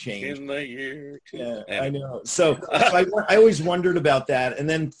century change. In the year 2000. Yeah, I know. So I always wondered about that. And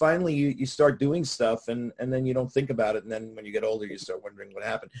then finally you start doing stuff, and then you don't think about it. And then when you get older, you start wondering what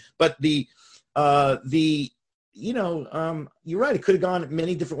happened. But the you're right. It could have gone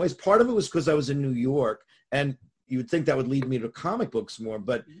many different ways. Part of it was because I was in New York, and you would think that would lead me to comic books more.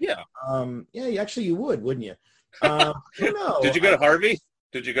 But Yeah. Actually, you would, wouldn't you? I don't know. Did you go to Harvey?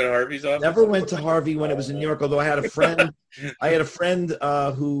 Did you go to Harvey's office? Never went to Harvey when it was in New York. Although I had a friend,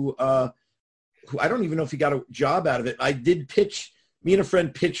 who I don't even know if he got a job out of it. Me and a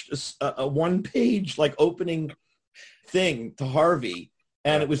friend pitched a one-page like opening thing to Harvey,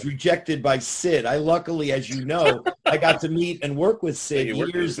 and it was rejected by Sid. I luckily, as you know, I got to meet and work with Sid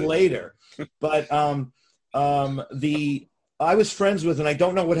years later. But I was friends with, and I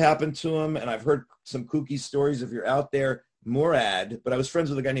don't know what happened to him, and I've heard some kooky stories if you're out there, Murad, but I was friends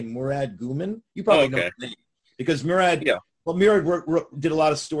with a guy named Murad Guman. You probably know his name. Because Murad, Murad did a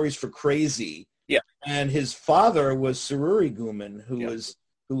lot of stories for Crazy. Yeah. And his father was Sururi Guman,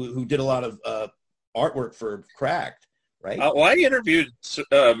 who did a lot of artwork for Cracked, right? Well, I interviewed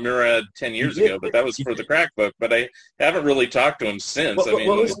Murad 10 years ago, but that was for the Crack book, but I haven't really talked to him since.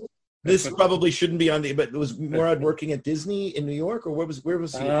 This probably shouldn't be on but was Murad working at Disney in New York, or where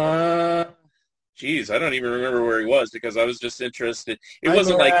was he? Geez, I don't even remember where he was because I was just interested. It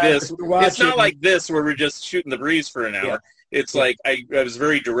wasn't like this. It's not like this where we're just shooting the breeze for an hour. Yeah. It's like I was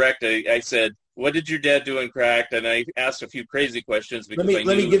very direct. I said, "What did your dad do in Cracked?" And I asked a few crazy questions because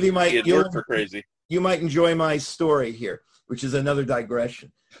let me give you he had worked for Crazy. You might enjoy my story here, which is another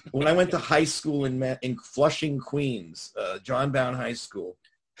digression. When I went to high school in Flushing, Queens, John Bowne High School.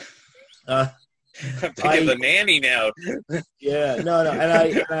 I'm thinking the nanny now. Yeah, no, and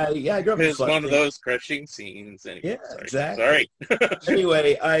I grew up. It's one of those crushing scenes. Anyway, exactly. Sorry.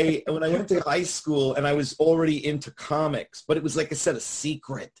 Anyway, when I went to high school, and I was already into comics, but it was like I said, a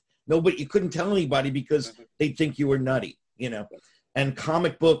secret. You couldn't tell anybody because they'd think you were nutty, And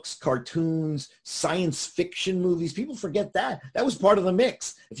comic books, cartoons, science fiction movies. People forget that. That was part of the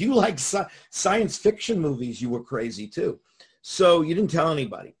mix. If you like science fiction movies, you were crazy too. So you didn't tell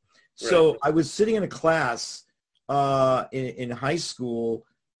anybody. So I was sitting in a class in high school,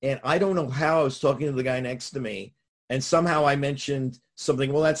 and I don't know how I was talking to the guy next to me, and somehow I mentioned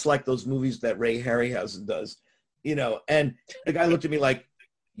something, well, that's like those movies that Ray Harryhausen does, and the guy looked at me like,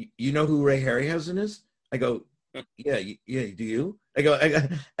 you know who Ray Harryhausen is? I go, yeah, do you? I go,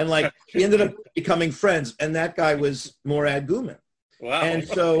 and like, he ended up becoming friends, and that guy was Murad Guman. Wow. And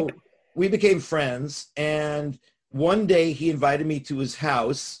so we became friends, and one day he invited me to his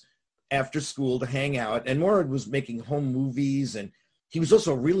house after school to hang out, and Murad was making home movies, and he was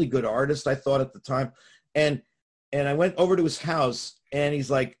also a really good artist, I thought at the time. And I went over to his house, and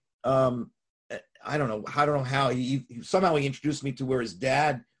he's like, I don't know how he somehow he introduced me to where his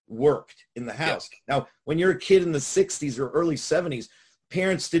dad worked in the house. Yes. Now, when you're a kid in the 60s or early 70s,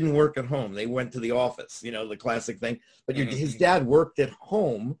 parents didn't work at home. They went to the office, the classic thing. But his dad worked at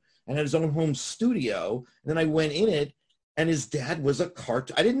home and had his own home studio. And then I went in it, and his dad was a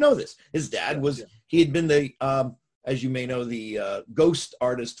cartoon. I didn't know this. His dad was, he had been the, as you may know, the ghost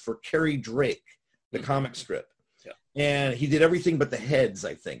artist for Kerry Drake, the comic strip. Yeah. And he did everything but the heads,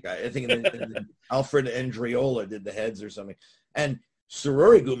 I think. I think Alfred Andreola did the heads or something. And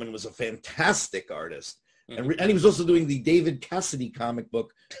Sururi Guman was a fantastic artist. And he was also doing the David Cassidy comic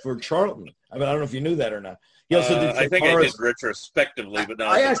book for Charlton. I don't know if you knew that or not. He also did I think I did retrospectively, but not.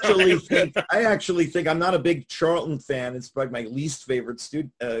 I actually think I'm not a big Charlton fan. It's like my least favorite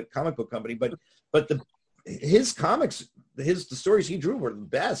comic book company. But his comics, the stories he drew were the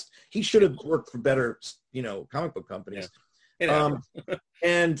best. He should have worked for better, comic book companies. Yeah.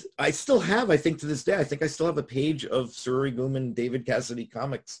 And I still have, I think to this day, I still have a page of Sururi Guman, David Cassidy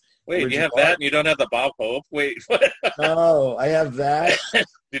comics. Wait, you have that and you don't have the Bob Hope? Wait, what? No, I have that.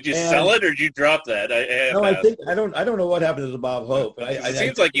 Did you sell it or did you drop that? I don't know what happened to the Bob Hope. It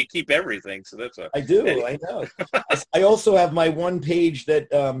seems like you keep everything, so that's I do. I know. I also have my one page that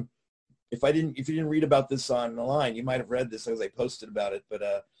if you didn't read about this on the line, you might have read this as I posted about it. But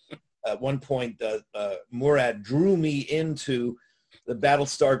at one point, Murad drew me into the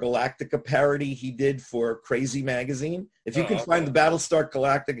Battlestar Galactica parody he did for Crazy Magazine. If you can find the Battlestar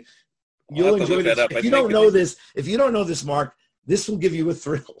Galactica, you'll enjoy this. If you don't know this, Mark, this will give you a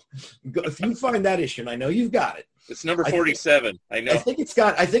thrill. If you find that issue, and I know you've got it. It's number 47. I know. I think it's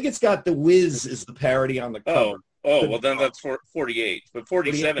got The Wiz is the parody on the cover. Oh, well then that's 48. But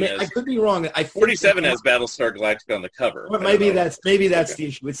 47 I could be wrong. 47 has Battlestar Galactica on the cover. Well, maybe that's the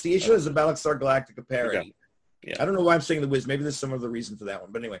issue. It's the issue as a Battlestar Galactica parody. Okay. Yeah. I don't know why I'm saying The Wiz. Maybe there's some other reason for that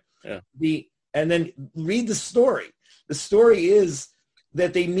one. But anyway, yeah. And then read the story. The story is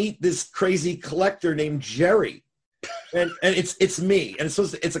that they meet this crazy collector named Jerry. And it's me. And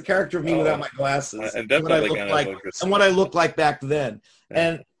it's a character of me without my glasses. And definitely what I look like back then. Yeah.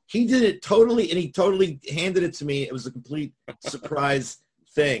 And he did it totally, and he totally handed it to me. It was a complete surprise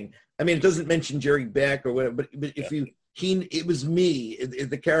thing. I mean, it doesn't mention Jerry Beck or whatever, but if it was me.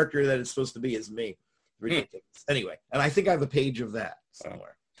 The character that it's supposed to be is me. Ridiculous. Anyway, and I think I have a page of that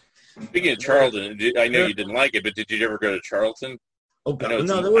somewhere. Speaking of Charlton, I know you didn't like it, but did you ever go to Charlton? Oh God,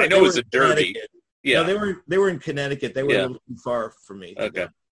 I know it's a derby. Yeah, no, they were in Connecticut. They were a little too far for me. Okay.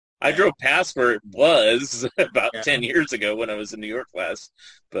 I drove past where it was about 10 years ago when I was in New York last.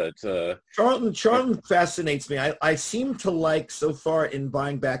 But Charlton fascinates me. I seem to like, so far in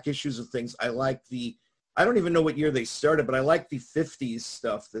buying back issues of things, I like I don't even know what year they started, but I like the 50s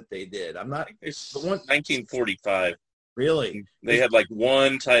stuff that they did. I'm not... It's 1945. Really? They had like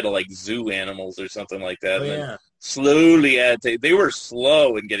one title, like Zoo Animals or something like that. Oh, yeah. Slowly they were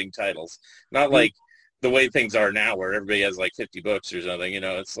slow in getting titles. Not like the way things are now where everybody has like 50 books or something.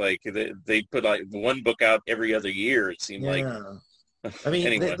 It's like they put like one book out every other year, it seemed like. I mean,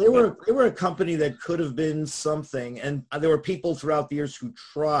 anyway, they were a company that could have been something, and there were people throughout the years who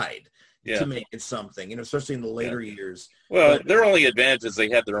tried to make it something, especially in the later years. Well, their only advantage is they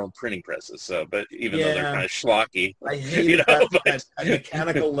had their own printing presses, but even though they're kind of schlocky. I hate that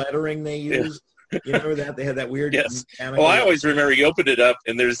mechanical lettering they used. You remember that? They had that weird mechanical... Well, I always remember you opened it up,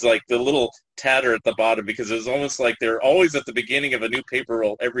 and there's like the little tatter at the bottom, because it was almost like they're always at the beginning of a new paper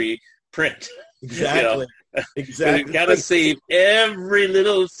roll every print. Exactly. Exactly. You got to save every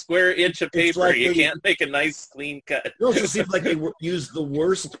little square inch of paper. Like you can't make a nice, clean cut. It also seems like they used the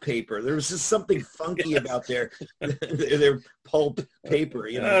worst paper. There was just something funky about their pulp paper.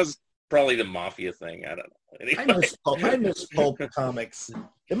 That was probably the mafia thing. I don't know. Anyway. I miss pulp comics.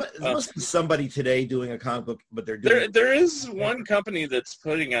 There must be somebody today doing a comic book, but they're doing there is one company that's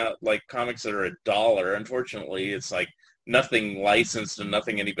putting out like comics that are $1. Unfortunately, it's like nothing licensed and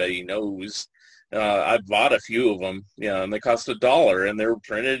nothing anybody knows. I've bought a few of them, and they cost $1, and they're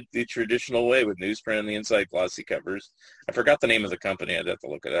printed the traditional way with newsprint on the inside, glossy covers. I forgot the name of the company. I'd have to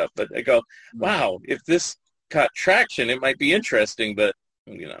look it up. But I go, wow, if this got traction, it might be interesting. But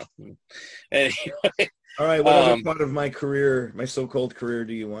anyway. All right, what other part of my career, my so-called career,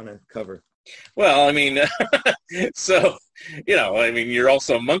 do you want to cover? Well, I mean, you're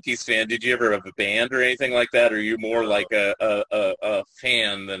also a Monkees fan. Did you ever have a band or anything like that? Or are you more like a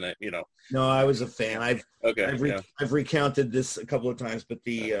fan than a? No, I was a fan. I've recounted this a couple of times, but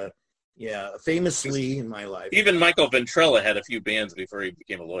famously in my life. Even Michael Ventrella had a few bands before he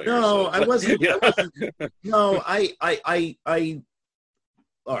became a lawyer. No, I wasn't. No, I.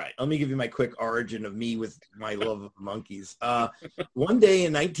 All right, let me give you my quick origin of me with my love of Monkees. One day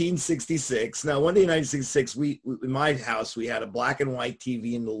in 1966, in my house, we had a black and white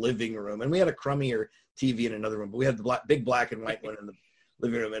TV in the living room, and we had a crummier TV in another room, but we had the big black and white one in the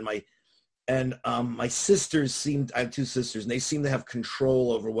living room. And my sisters I have two sisters, and they seemed to have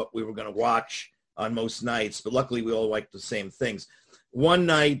control over what we were going to watch on most nights, but luckily we all liked the same things. One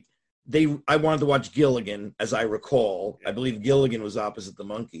night, I wanted to watch Gilligan, as I recall. I believe Gilligan was opposite the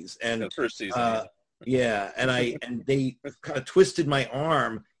Monkees, and the first season. And they kind of twisted my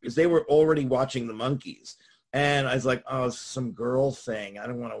arm because they were already watching the Monkees, and I was like, "Oh, it's some girl thing. I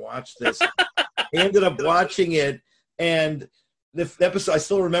don't want to watch this." I ended up watching it, and the episode I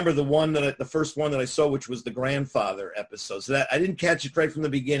still remember the first one that I saw, which was the grandfather episode. So that I didn't catch it right from the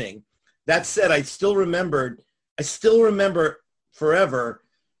beginning. That said, I still remember forever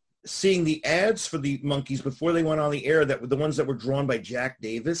seeing the ads for the Monkees before they went on the air, that were the ones that were drawn by Jack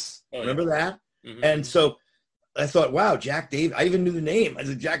Davis. Remember that? Mm-hmm. And so I thought, wow, Jack Davis. I even knew the name. I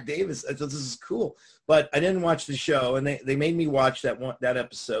said, Jack Davis. I thought, this is cool. But I didn't watch the show, and they made me watch that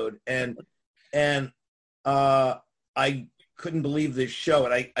episode. And I couldn't believe this show.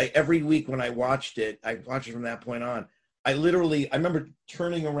 And I every week when I watched it from that point on. I remember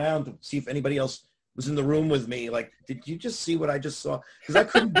turning around to see if anybody else was in the room with me, like, did you just see what I just saw? Because I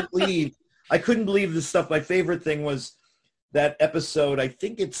couldn't believe this stuff. My favorite thing was that episode. I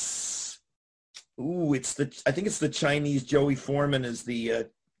think it's the Chinese. Joey Foreman is the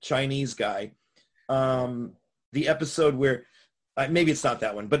Chinese guy. The episode where maybe it's not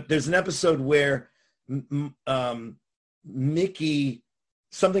that one, but there's an episode where Mickey,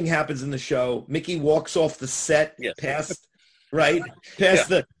 something happens in the show. Mickey walks off the set past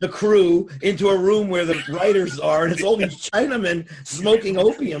the crew into a room where the writers are, and it's all these Chinamen smoking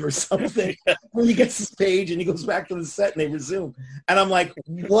opium or something. When he gets his page and he goes back to the set and they resume. And I'm like,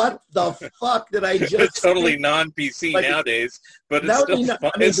 what the fuck did I just It's totally non-PC nowadays, but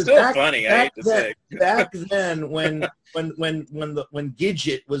it's still funny, I hate to say. Back then when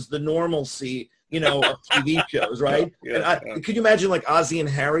Gidget was the normalcy, of TV shows, right? And could you imagine like Ozzie and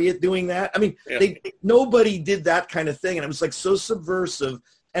Harriet doing that? I mean, nobody did that kind of thing, and it was like so subversive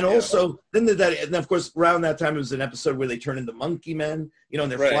And also, then and of course, around that time, it was an episode where they turn into monkey men,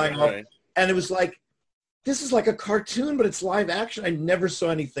 and they're flying off. And it was like, this is like a cartoon, but it's live action. I never saw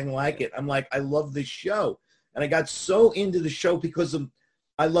anything like it. I'm like, I love this show. And I got so into the show because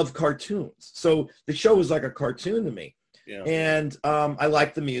I love cartoons. So the show was like a cartoon to me. Yeah. And I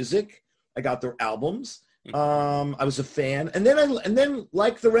liked the music. I got their albums. I was a fan. And then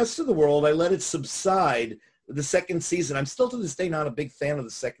like the rest of the world, I let it subside. The second season, I'm still to this day not a big fan of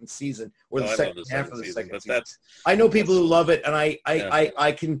the second season or the second half of the second season. I know people who love it, and I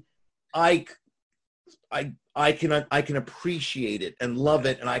can appreciate it and love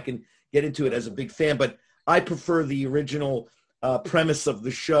it, and I can get into it as a big fan. But I prefer the original premise of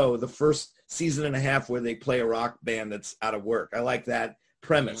the show, the first season and a half where they play a rock band that's out of work. I like that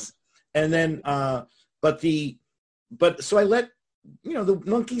premise. And then, so I let, the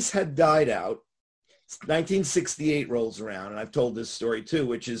Monkees had died out. 1968 rolls around, and I've told this story too,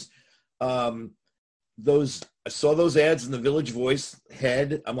 which is I saw those ads in the Village Voice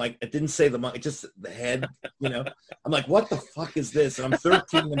head. I'm like, it didn't say just the head, I'm like, what the fuck is this? And I'm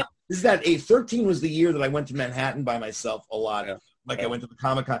 13. And this is that age. 13 was the year that I went to Manhattan by myself a lot. Yeah. I went to the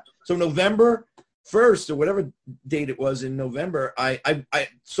Comic-Con. So November 1st or whatever date it was in November, I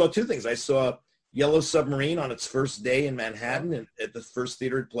saw two things. I saw Yellow Submarine on its first day in Manhattan, and at the first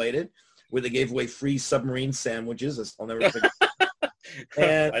theater it played it, where they gave away free submarine sandwiches. I'll never forget.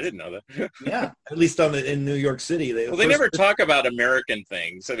 And I didn't know that. Yeah, at least in New York City. They never talk about American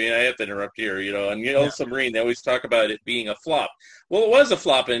things. I mean, I have to interrupt here. On Yellow Submarine, they always talk about it being a flop. Well, it was a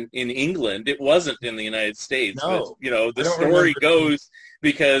flop in England. It wasn't in the United States. No. But, the story goes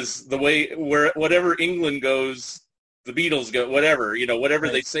because whatever England goes, the Beatles go. Whatever whatever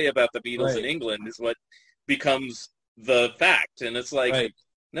they say about the Beatles in England is what becomes the fact. And it's like. Right.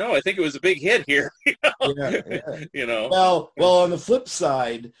 No, I think it was a big hit here. Well, on the flip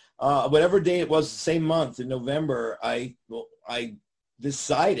side, whatever day it was, the same month in November, I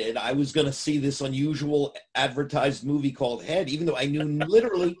decided I was going to see this unusual advertised movie called Head, even though I knew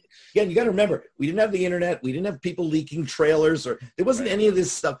literally. Again, you got to remember, we didn't have the internet, we didn't have people leaking trailers, or there wasn't any of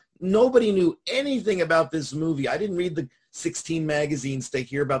this stuff. Nobody knew anything about this movie. I didn't read the 16 magazines to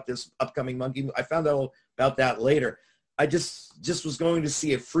hear about this upcoming monkey. I found out about that later. I just was going to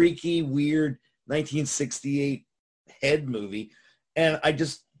see a freaky, weird 1968 Head movie, and I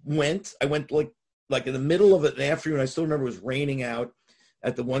just went. I went like in the middle of it in the afternoon. I still remember it was raining out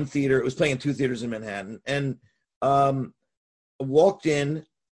at the one theater. It was playing in two theaters in Manhattan, and I walked in,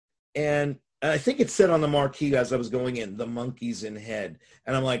 and I think it said on the marquee as I was going in, "The Monkees in Head,"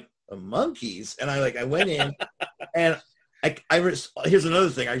 and I'm like, "The Monkees?" And I went in, and here's another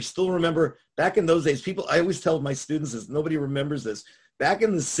thing. I still remember back in those days, I always tell my students this, nobody remembers this. Back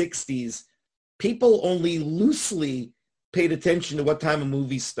in the 60s, people only loosely paid attention to what time a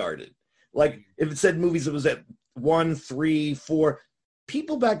movie started. Like if it said movies, it was at 1, 3, 4.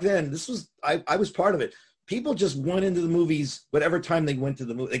 People back then, I was part of it. People just went into the movies whatever time they went to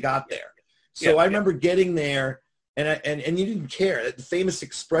the movie, they got there. So I remember getting there, and you didn't care. The famous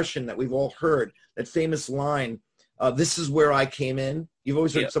expression that we've all heard, that famous line, "This is where I came in." You've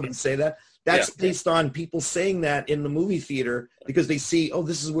always heard somebody say that. That's based on people saying that in the movie theater because they see, oh,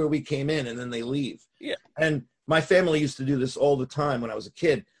 this is where we came in, and then they leave. Yeah. And my family used to do this all the time when I was a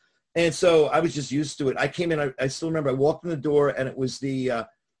kid. And so I was just used to it. I came in, I still remember, I walked in the door, and it was the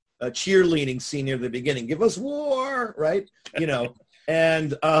cheerleading scene near the beginning. "Give us war," right?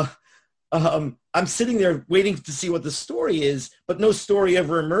 And I'm sitting there waiting to see what the story is, but no story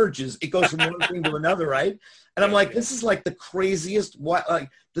ever emerges. It goes from one thing to another, right? And I'm like, this is like the craziest,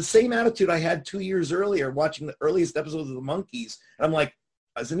 the same attitude I had 2 years earlier watching the earliest episodes of the Monkees. And I'm like,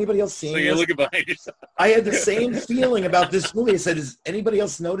 is anybody else seeing this? So you're looking behind yourself. I had the same feeling about this movie. I said, is anybody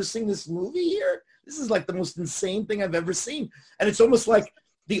else noticing this movie here? This is like the most insane thing I've ever seen. And it's almost like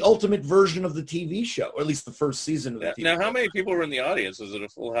the ultimate version of the TV show, or at least the first season of the TV show. Now, how many people were in the audience? Was it a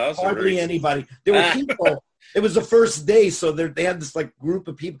full house? Hardly anybody. There were people. It was the first day, so they had this like group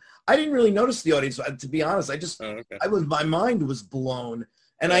of people. I didn't really notice the audience, to be honest. My mind was blown,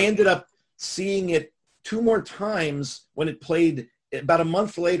 and I ended up seeing it 2 more times when it played. About a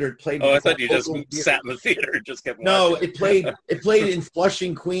month later, it played. Oh, I thought you just sat in the theater and just kept watching. No, it played in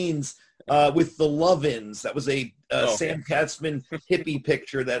Flushing, Queens, with the Love-Ins. That was a Sam Katzman hippie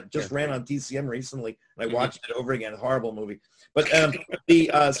picture that just ran on TCM recently, and I watched it over again. Horrible movie. But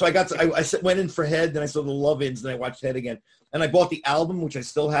so I went in for Head, then I saw the Love-Ins, then I watched Head again, and I bought the album, which I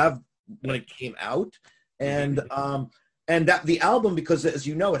still have when it came out, and that the album, because as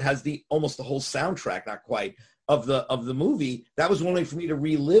you know, it has almost the whole soundtrack, not quite, of the movie, that was one way for me to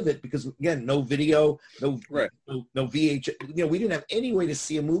relive it, because again, no video, no VH, we didn't have any way to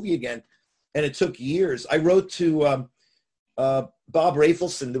see a movie again, and it took years. I wrote to Bob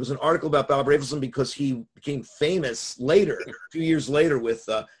Rafelson. There was an article about Bob Rafelson because he became famous later, a few years later, with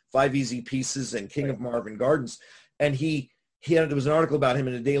 5 Easy Pieces and King of Marvin Gardens, and there was an article about him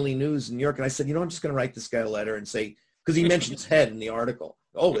in the Daily News in New York, and I said, I'm just going to write this guy a letter and say, because he mentions Head in the article.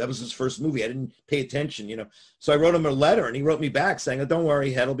 Oh, that was his first movie. I didn't pay attention, So I wrote him a letter, and he wrote me back saying, "Oh, don't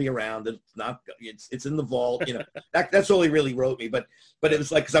worry, Head will be around. It's in the vault." That's all he really wrote me. But it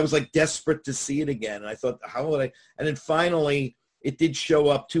was like, because I was like desperate to see it again, and I thought, how would I? And then finally, it did show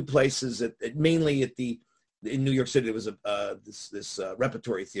up 2 places, mainly in New York City. There was this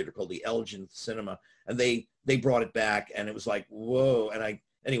repertory theater called the Elgin Cinema, and they brought it back, and it was like, whoa. And I've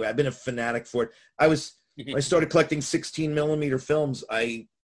been a fanatic for it. When I started collecting 16 millimeter films, I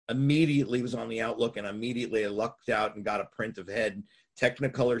immediately was on the outlook, and immediately I lucked out and got a print of Head,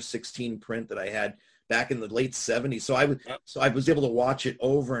 Technicolor 16 print that I had back in the late 70s. So I was able to watch it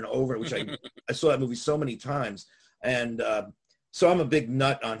over and over, which I saw that movie so many times. And so I'm a big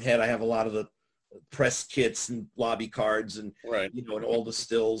nut on Head. I have a lot of the press kits and lobby cards and, and all the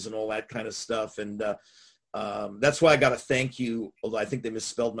stills and all that kind of stuff. And that's why I got to thank you, although I think they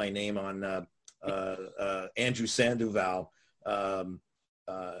misspelled my name on Andrew Sandoval, who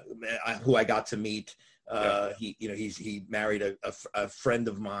I got to meet. He married a friend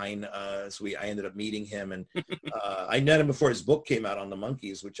of mine, so I ended up meeting him, and I met him before his book came out on the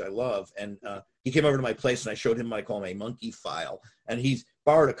Monkees, which I love. And he came over to my place, and I showed him what I call my monkey file, and he's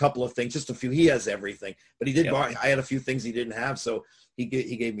borrowed a couple of things, just a few. He has everything, but he did borrow. I had a few things he didn't have, so he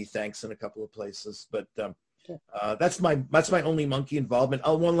gave me thanks in a couple of places. But that's my only monkey involvement.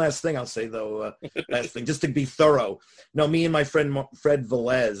 One last thing I'll say though, just to be thorough. No, me and my friend Fred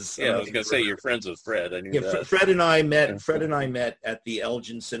Velez. Yeah, I was going to say you're friends with Fred. I knew that. Fred and I met. Fred and I met at the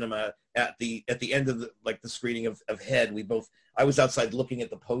Elgin Cinema at the end of the screening of Head. I was outside looking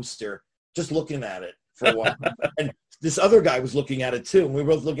at the poster, just looking at it for a while, and this other guy was looking at it too, and we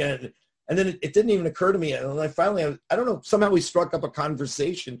were both looking at it. And then it didn't even occur to me. And I finally, I don't know, somehow we struck up a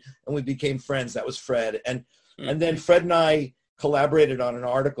conversation and we became friends. That was Fred. And then Fred and I collaborated on an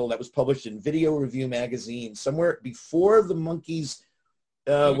article that was published in Video Review magazine somewhere before the Monkees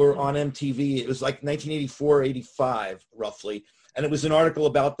were on MTV. It was like 1984, 85, roughly. And it was an article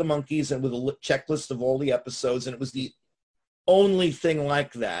about the Monkees and with a checklist of all the episodes. And it was the only thing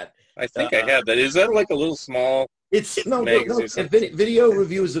like that. I think I have that. Is that like a little small... Video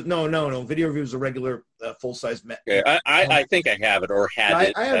reviews. No. Video reviews a regular full-size. Okay, I think I have it or had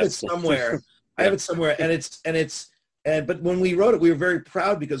it. I have it somewhere. I have it somewhere, but when we wrote it, we were very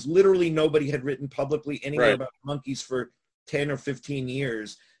proud because literally nobody had written publicly anywhere about Monkees for 10 or 15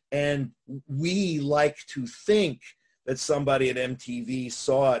 years, and we like to think that somebody at MTV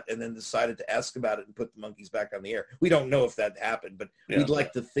saw it and then decided to ask about it and put the Monkees back on the air. We don't know if that happened, but we'd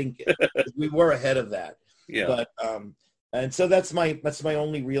like to think it. We were ahead of that. Yeah. But and so that's my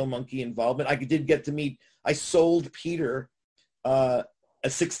only real monkey involvement. I did get to meet. I sold Peter a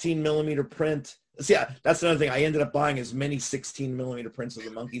 16 millimeter print. So yeah, that's another thing. I ended up buying as many 16 millimeter prints of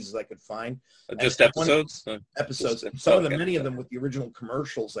the Monkees as I could find. Just episodes. Episodes. Some of them, many of them with the original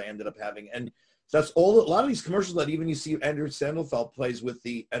commercials. I ended up having, and that's all. A lot of these commercials that even you see Andrew Sandoval plays with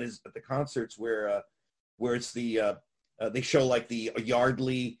at the concerts where it's the they show like the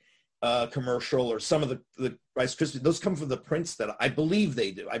Yardley commercial or some of the Rice Krispies. Those come from the prints that I believe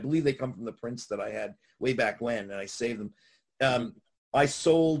they do. I believe they come from the prints that I had way back when, and I saved them. I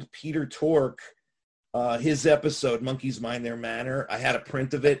sold Peter Tork his episode, Monkeys Mind Their Manner. I had a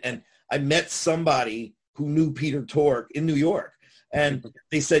print of it, and I met somebody who knew Peter Tork in New York, and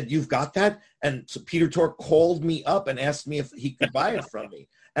they said, "You've got that?" And so Peter Tork called me up and asked me if he could buy it from me.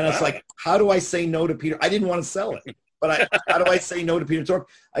 And I was like, how do I say no to Peter? I didn't want to sell it. But how do I say no to Peter Tork?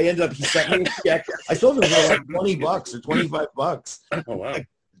 He sent me a check. I sold him for like $20 or $25. Oh, wow.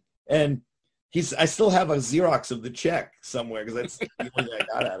 And I still have a Xerox of the check somewhere because that's the only thing I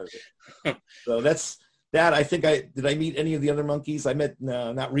got out of it. So that's that. I think did I meet any of the other Monkees?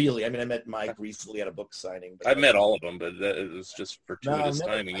 No, not really. I mean, I met Mike recently at a book signing. I met all of them, but it was just fortuitous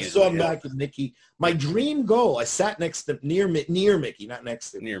timing. I saw Mike and Mickey. My dream goal, I sat near Mickey, not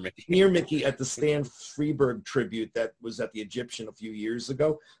next to him. Near Mickey at the Stan Freberg tribute that was at the Egyptian a few years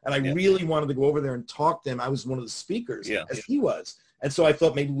ago. And I really wanted to go over there and talk to him. I was one of the speakers, as he was. And so I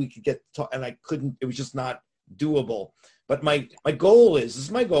thought maybe we could get to talk, and I couldn't. It was just not doable. But my goal this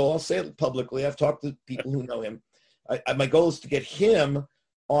is my goal. I'll say it publicly. I've talked to people who know him. My goal is to get him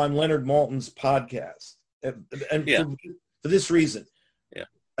on Leonard Maltin's podcast, and for this reason. Yeah.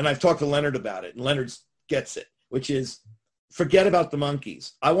 And I've talked to Leonard about it, and Leonard gets it. which is forget about the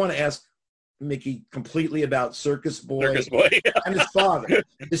Monkees. I want to ask Mickey completely about Circus Boy, and his father.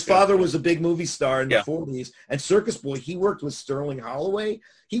 His father was a big movie star in the 40s, and Circus Boy, he worked with Sterling Holloway.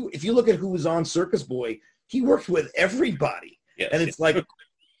 If you look at who was on Circus Boy, he worked with everybody. Yes. And it's like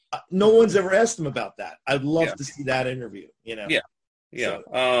no one's ever asked him about that. I'd love to see that interview, you know.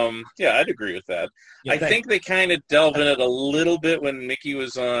 I'd agree with that. I think they kind of delve in it a little bit when Mickey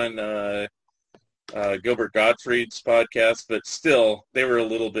was on Gilbert Gottfried's podcast, but still they were a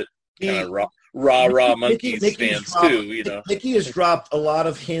little bit kind of rah Monkees fans too, you know. Mickey has dropped a lot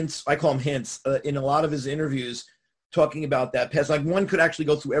of hints. I call them hints in a lot of his interviews, talking about that past. Like one could actually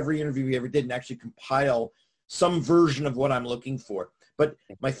go through every interview he ever did and actually compile some version of what I'm looking for. But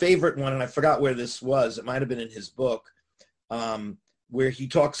my favorite one, and I forgot where this was. It might have been in his book, where he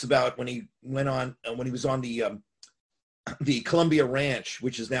talks about when he went on when he was on the Columbia Ranch,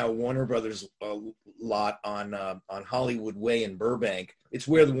 which is now Warner Brothers lot on Hollywood Way in Burbank. It's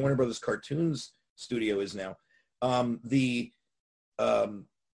where the Warner Brothers Cartoons studio is now. And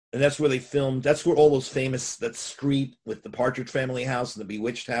that's where they filmed. That's where all those famous, that street with the Partridge Family house and the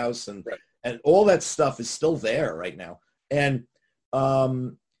Bewitched house and all that stuff is still there right now. And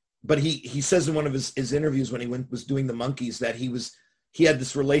but he says in one of his interviews when he was doing the Monkees that he had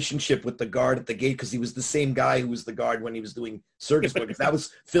this relationship with the guard at the gate because he was the same guy who was the guard when he was doing Circus Boy. That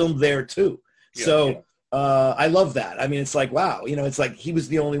was filmed there too. I love that. I mean, it's like, wow, you know, it's like he was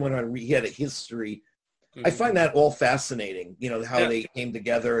the only one he had a history. Mm-hmm. I find that all fascinating, you know, how they came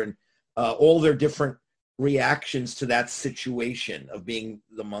together and all their different reactions to that situation of being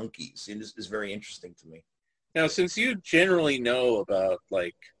the Monkees. It is very interesting to me. Now, since you generally know about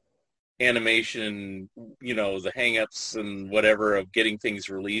like animation, you know, the hang-ups and whatever of getting things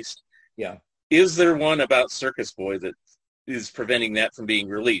released, is there one about Circus Boy that is preventing that from being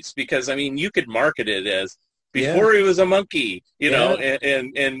released? Because I mean, you could market it as before he was a monkey, you know,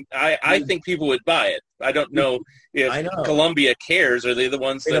 and I think people would buy it. I don't know if Columbia cares. Are they the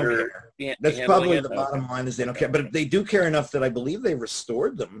ones that are? That's probably the bottom line, is they don't care. But they do care enough that I believe they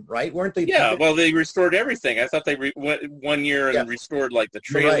restored them, right? Weren't they? Yeah, well, they restored everything. I thought they went one year and restored like the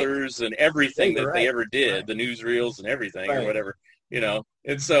trailers and everything that they ever did, the newsreels and everything or whatever, you know.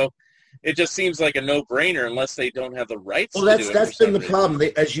 And so it just seems like a no-brainer unless they don't have the rights. Well, that's been the problem.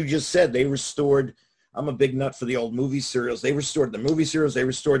 As you just said, they restored. I'm a big nut for the old movie serials. They restored the movie serials. They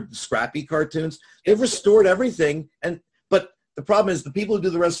restored the Scrappy cartoons. They've restored everything. But the problem is the people who do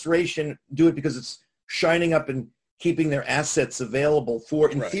the restoration do it because it's shining up and keeping their assets available for,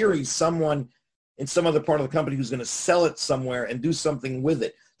 in theory, someone in some other part of the company who's going to sell it somewhere and do something with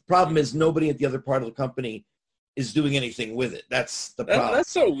it. The problem is nobody at the other part of the company is doing anything with it. That's the problem.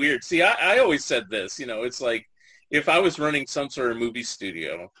 That's so weird. See, I always said this, you know, it's like, if I was running some sort of movie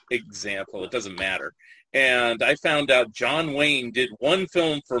studio, example, it doesn't matter, and I found out John Wayne did one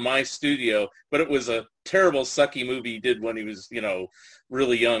film for my studio, but it was a terrible, sucky movie he did when he was, you know,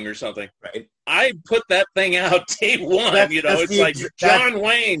 really young or something. Right. I put that thing out day one, you know, it's like, John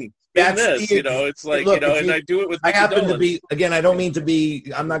Wayne in this, you know, it's like, look, you know, and I do it with Mickey Dolenz. To be, again, I don't mean to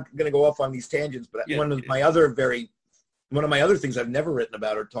be, I'm not going to go off on these tangents, but one of my other things I've never written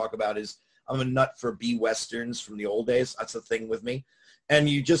about or talk about is I'm a nut for B Westerns from the old days. That's the thing with me. And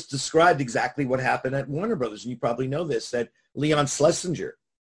you just described exactly what happened at Warner Brothers. And you probably know this, that Leon Schlesinger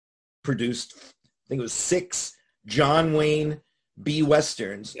produced, I think it was 6 John Wayne B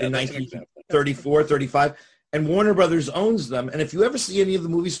Westerns in 1934, 35. And Warner Brothers owns them. And if you ever see any of the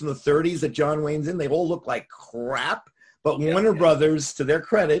movies from the 30s that John Wayne's in, they all look like crap. But Warner Brothers, to their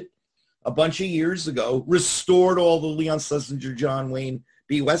credit, a bunch of years ago, restored all the Leon Schlesinger, John Wayne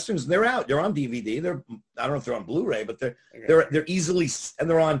B Westerns. They're out. They're on DVD. I don't know if they're on Blu-ray, but they're easily, and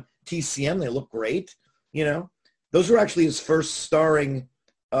they're on TCM. They look great. You know, those were actually his first starring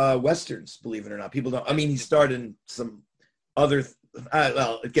Westerns, believe it or not. People don't. I mean, he starred in some other.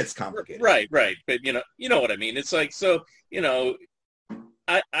 Well, it gets complicated. Right. But you know what I mean. It's like, so, you know,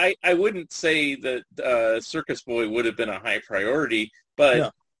 I wouldn't say that Circus Boy would have been a high priority, but.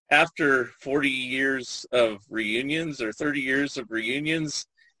 No. After 40 years of reunions or 30 years of reunions,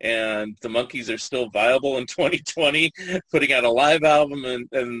 and the Monkees are still viable in 2020, putting out a live album, and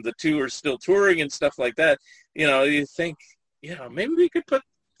the two are still touring and stuff like that, you know, you think, you know, maybe we could put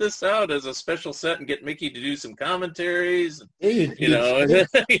this out as a special set and get Mickey to do some commentaries. You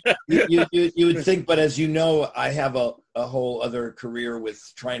would think, but as you know, I have a whole other career with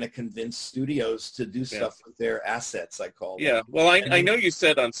trying to convince studios to do stuff with their assets, I call them. Yeah, well, I know you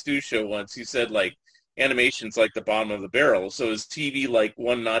said on Stu's show once, you said, like, animation's like the bottom of the barrel. So is TV like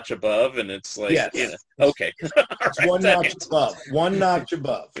one notch above, and it's like, Yes. Okay. It's Right, one notch above. One notch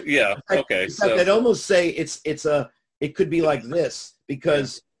above. Yeah. Okay. In fact, So I'd almost say it could be like this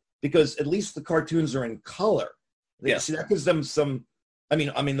because at least the cartoons are in color. Yeah. See, that gives them some. I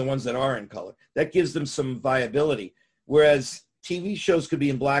mean the ones that are in color, that gives them some viability. Whereas TV shows could be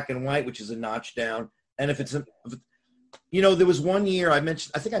in black and white, which is a notch down. And if it's there was one year I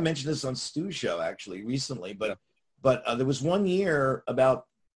think I mentioned this on Stu's show actually recently, but there was one year about,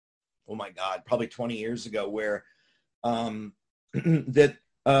 oh my God, probably 20 years ago where that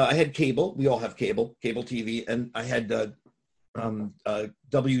I had cable. We all have cable TV, and I had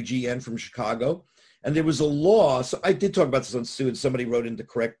WGN from Chicago. And there was a law. So I did talk about this on Stu, and somebody wrote in to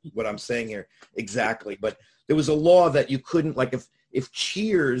correct what I'm saying here exactly. But there was a law that you couldn't, like, if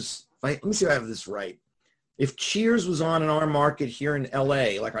Cheers, let me see if I have this right. If Cheers was on in our market here in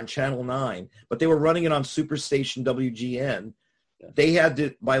LA, like on Channel 9, but they were running it on Superstation WGN, they had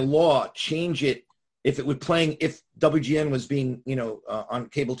to, by law, change it if WGN was being, on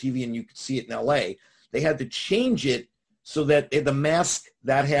cable TV and you could see it in LA. They had to change it so that they had to mask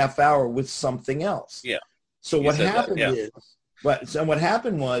that half hour with something else. Yeah. So what happened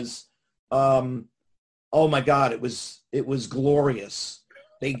was, oh my God, it was glorious.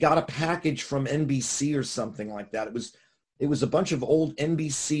 They got a package from NBC or something like that. It was a bunch of old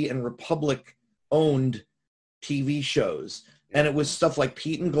NBC and Republic owned TV shows. And it was stuff like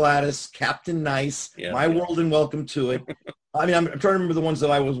Pete and Gladys, Captain Nice, My World and Welcome to It. I mean, I'm trying to remember the ones that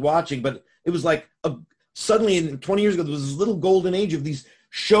I was watching, but it was like suddenly 20 years ago, there was this little golden age of these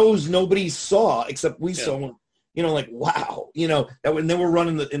shows nobody saw except we saw them. Like, wow, that when they were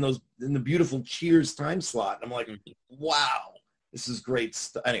running in the beautiful Cheers time slot. I'm like, wow, this is great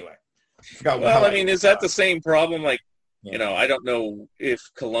stuff. Anyway, I forgot. Well, I mean, is that the same problem? Like, I don't know if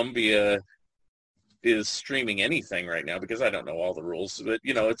Columbia is streaming anything right now because I don't know all the rules, but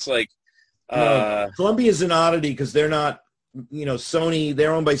it's like Columbia is an oddity because they're not, Sony.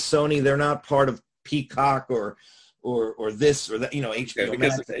 They're owned by Sony. They're not part of Peacock or this or that, HBO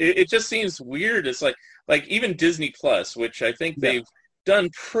because Max. It just seems weird. It's like even Disney Plus, which I think they've done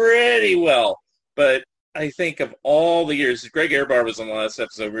pretty well, but I think of all the years, Greg Ehrbar was on the last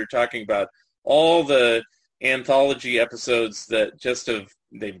episode, we were talking about all the anthology episodes that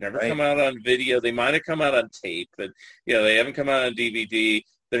they've never come out on video. They might have come out on tape, but they haven't come out on DVD.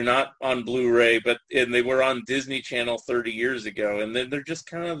 They're not on Blu-ray, and they were on Disney Channel 30 years ago, and then they're just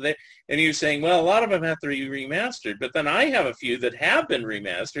kind of there. And you're saying, well, a lot of them have to be remastered, but then I have a few that have been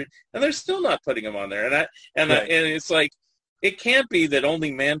remastered, and they're still not putting them on there. And it's like, it can't be that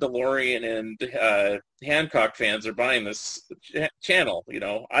only Mandalorian and Hancock fans are buying this channel.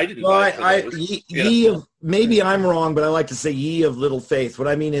 I didn't. Buy it maybe I'm wrong, but I like to say ye of little faith. What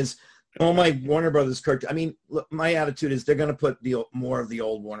I mean is, all my Warner Brothers cartoons. I mean, look, my attitude is they're going to put more of the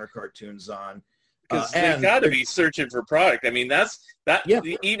old Warner cartoons on. Because they got to be searching for product. I mean, that. Yeah.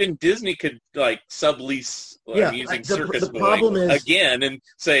 Even Disney could sublease using Circus Boy again and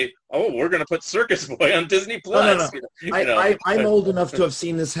say, "Oh, we're going to put Circus Boy on Disney Plus." No. I'm old enough to have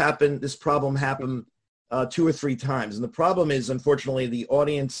seen this problem happen 2 or 3 times, and the problem is, unfortunately, the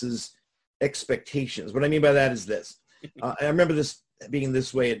audience's expectations. What I mean by that is this: I remember this being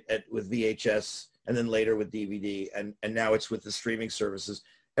this way with VHS, and then later with DVD, and now it's with the streaming services.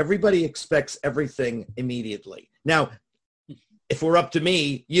 Everybody expects everything immediately. Now, if we're up to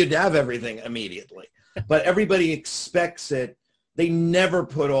me, you'd have everything immediately. But everybody expects it. They never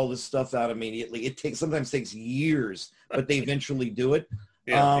put all this stuff out immediately. It sometimes takes years, but they eventually do it.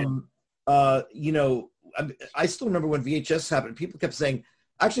 I still remember when VHS happened. People kept saying,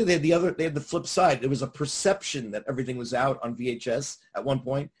 actually, they had the flip side. There was a perception that everything was out on VHS at one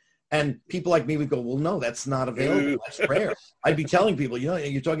point. And people like me would go, well, no, that's not available. That's rare. I'd be telling people,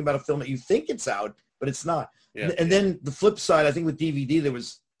 you're talking about a film that you think it's out, but it's not. And then the flip side, I think with DVD, there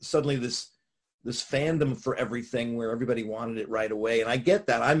was suddenly this fandom for everything where everybody wanted it right away. And I get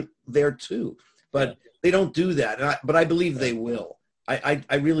that. I'm there too. But they don't do that. But I believe they will. I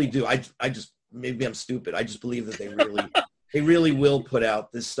really do. I just, maybe I'm stupid. I just believe that they really will put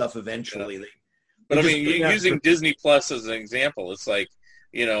out this stuff eventually. But I mean, using Disney Plus as an example, it's like,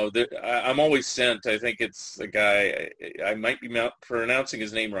 I'm always sent, I think it's a guy, I might be pronouncing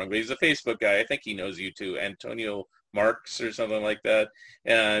his name wrong, but he's a Facebook guy. I think he knows you too, Antonio Marks or something like that.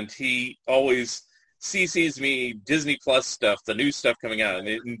 And he always CCs me Disney Plus stuff, the new stuff coming out. And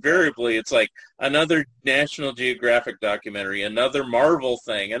invariably, it's like another National Geographic documentary, another Marvel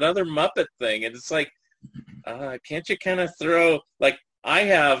thing, another Muppet thing. And it's like, can't you kind of throw, like I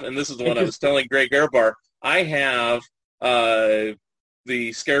have, and this is the one I was telling Greg Ehrbar, I have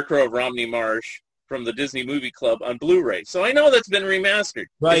the Scarecrow of Romney Marsh from the Disney Movie Club on Blu-ray. So I know that's been remastered.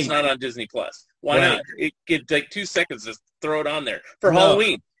 Right. It's not on Disney Plus. Why Right. not? It could take 2 seconds to throw it on there for No.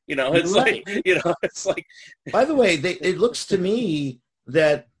 Halloween. It's Right. like, it's like. By the way, it looks to me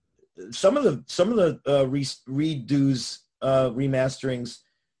that some of the redos, remasterings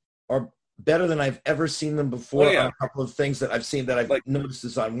are better than I've ever seen them before. Oh, yeah. On a couple of things that I've seen that I've noticed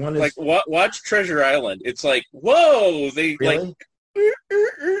this on. One is Like watch Treasure Island. It's like, whoa, they really?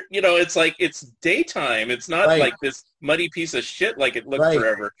 it's like it's daytime. It's not Right. like this muddy piece of shit like it looked Right.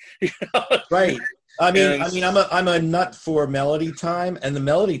 forever. Right. I'm And- a nut for Melody Time, and the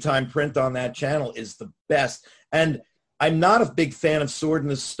Melody Time print on that channel is the best. And I'm not a big fan of Sword in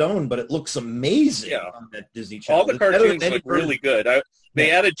the Stone, but it looks amazing on that Disney Channel. All the It's better than cartoons any look really good. They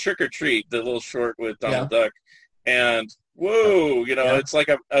Yeah. added Trick or Treat, the little short with Donald Yeah. Duck, and whoa, Yeah. it's like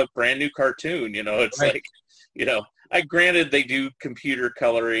a brand new cartoon. It's Right. like, I granted they do computer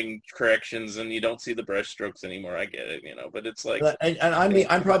coloring corrections and you don't see the brush strokes anymore. I get it, but it's like, And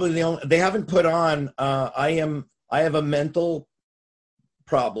I'm probably the only. They haven't put on. I have a mental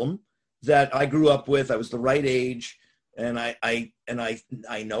problem that I grew up with. I was the right age, and I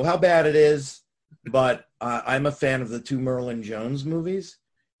know how bad it is. But I'm a fan of the 2 Merlin Jones movies,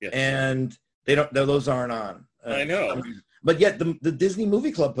 yes. and those aren't on. I know. But yet the Disney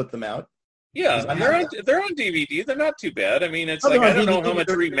Movie Club put them out. yeah, and they're on DVD. They're not too bad. I mean, it's Oh, like, they're I on don't know DVD, how much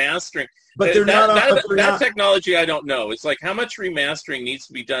they're- remastering. But they're not on. But they're That not. technology, I don't know. It's like how much remastering needs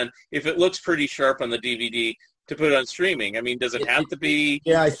to be done if it looks pretty sharp on the DVD to put it on streaming. I mean, does it have to be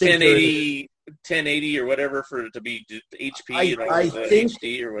Yeah, I think 1080 or whatever for it to be HP I think-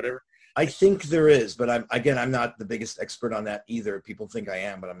 HD or whatever? I think there is, but I'm not the biggest expert on that either. People think I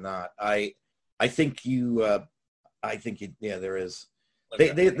am, but I'm not. I think there is.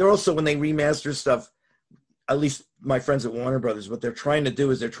 They're also, when they remaster stuff, at least my friends at Warner Brothers, what they're trying to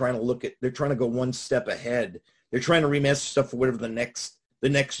do is they're trying to go one step ahead. They're trying to remaster stuff for whatever the next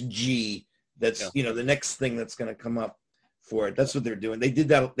G that's the next thing that's going to come up for it. That's what they're doing.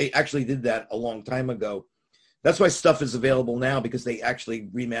 They actually did that a long time ago. That's why stuff is available now, because they actually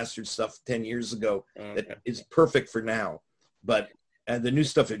remastered stuff 10 years ago that is perfect for now. But the new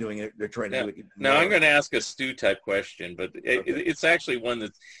stuff they're doing, they're trying to do it. Now, I'm going to ask a Stu type question, but it's actually one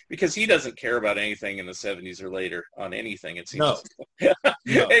that's, because he doesn't care about anything in the 70s or later on anything, it seems. No.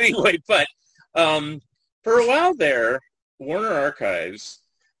 Anyway, but for a while there, Warner Archives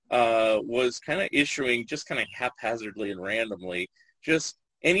was kind of issuing, just kind of haphazardly and randomly, just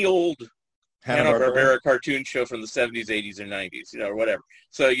any old Hanna-Barbera cartoon show from the 70s, 80s, or 90s, or whatever.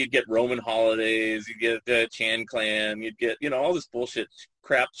 So you'd get Roman Holidays, you'd get Chan Clan, you'd get, all this bullshit,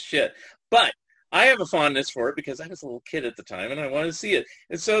 crap shit. But I have a fondness for it because I was a little kid at the time and I wanted to see it.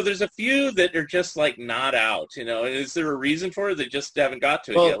 And so there's a few that are just like not out, Is there a reason for it? They just haven't got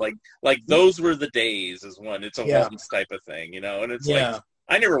to it yet. Like Those Were the Days is one. It's a Holmes type of thing, and it's like,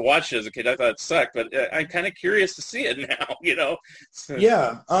 I never watched it as a kid. I thought it sucked, but I'm kind of curious to see it now,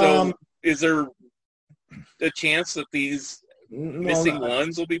 So, is there a chance that these missing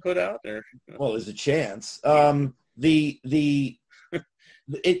ones will be put out? Or well, there's a chance. Look, I'm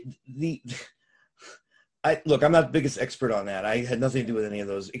not the biggest expert on that. I had nothing to do with any of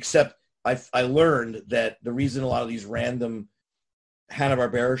those, except I learned that the reason a lot of these random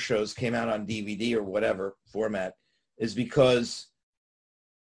Hanna-Barbera shows came out on DVD or whatever format is because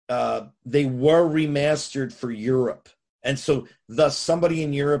they were remastered for Europe. And so thus somebody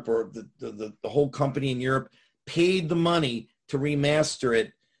in Europe, or the whole company in Europe, paid the money to remaster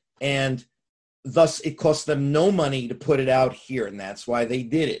it, and thus it cost them no money to put it out here, and that's why they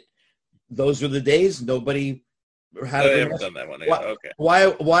did it. Those were the days. Nobody had I haven't done that one yet. Okay.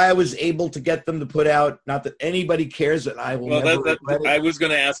 Why I was able to get them to put out, not that anybody cares, that I will never regret it. I was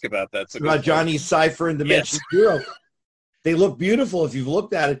going to ask about that. So about Johnny Cypher and Dimension Zero. They look beautiful if you've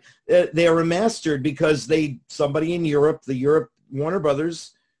looked at it. They are remastered because somebody in Europe, Warner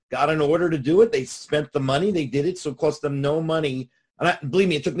Brothers, got an order to do it. They spent the money. They did it, so it cost them no money. And believe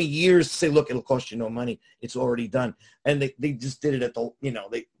me, it took me years to say, look, it'll cost you no money. It's already done. And they just did it at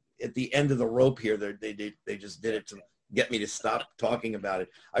the end of the rope here. They just did it to get me to stop talking about it.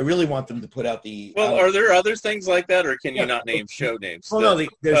 I really want them to put out the. Well, are there other things like that, or can you not name show names? Well, no,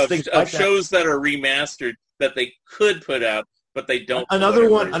 there's things like shows that are remastered that they could put out, but they don't. Another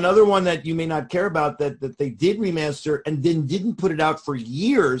one that you may not care about that they did remaster and then didn't put it out for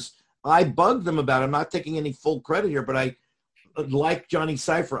years. I bugged them about it. I'm not taking any full credit here, but I, like Johnny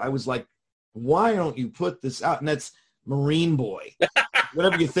Cypher, I was like, why don't you put this out? And that's Marine Boy,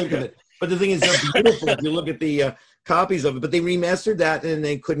 whatever you think of it. But the thing is, they're beautiful if you look at the copies of it. But they remastered that, and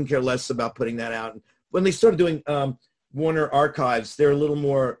they couldn't care less about putting that out. And when they started doing Warner Archives, they're a little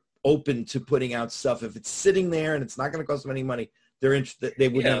more open to putting out stuff. If it's sitting there and it's not going to cost them any money, they're interested. They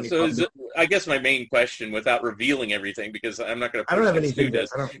wouldn't have any problem. I guess my main question, without revealing everything, because I'm not going to. I don't have anything.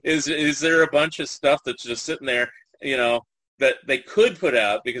 Is there a bunch of stuff that's just sitting there, that they could put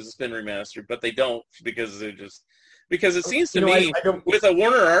out because it's been remastered, but they don't because it seems to me with a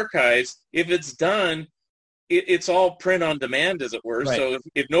Warner Archives, if it's done, it's all print on demand, as it were. Right. So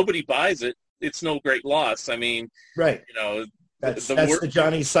if nobody buys it, it's no great loss. I mean, right? That's the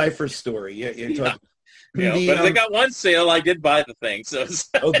Johnny Cypher story. You're talking. But if they got one sale, I did buy the thing. So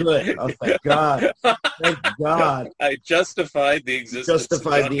oh, good. Oh, thank God. Thank God. I justified the existence.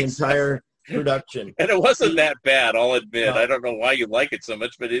 Justified the entire production. And it wasn't that bad, I'll admit. No. I don't know why you like it so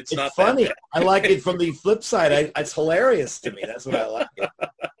much, but it's not funny. That bad. I like it from the flip side. It's hilarious to me. That's what I like it.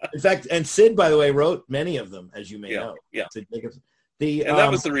 In fact, and Sid, by the way, wrote many of them, as you may know. Yeah. Sid Jacobs. And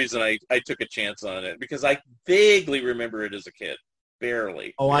that was the reason I took a chance on it, because I vaguely remember it as a kid.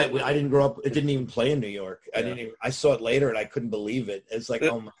 Barely. Oh, I didn't grow up. It didn't even play in New York. I saw it later, and I couldn't believe it. It's like,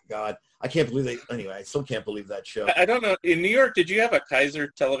 oh my God, I can't believe Anyway, I still can't believe that show. I don't know. In New York, did you have a Kaiser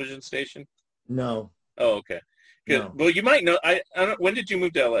television station? No. Oh, okay. Good. No. Well, you might know. I don't. When did you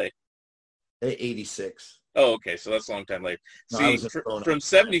move to LA? 86. Oh, okay. So that's a long time later. See, from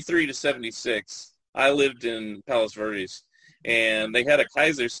 73 to 76, I lived in Palos Verdes, and they had a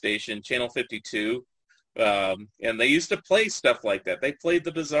Kaiser station, Channel 52. And they used to play stuff like that. They played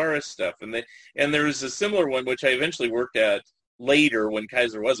the bizarrest stuff, and there was a similar one which I eventually worked at later when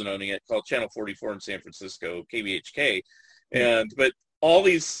Kaiser wasn't owning it, called Channel 44 in San Francisco, KBHK. But all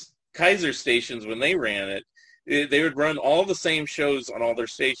these Kaiser stations, when they ran it, they would run all the same shows on all their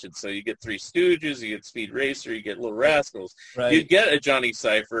stations. So you get Three Stooges, you get Speed Racer, you get Little Rascals, you get a Johnny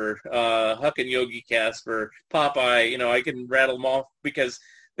Cypher, Huck and Yogi Casper, Popeye. I can rattle them off because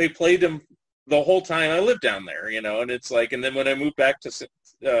they played them the whole time I lived down there, and it's like, and then when I moved back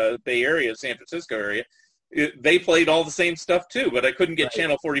to Bay Area, San Francisco area, they played all the same stuff too, but I couldn't get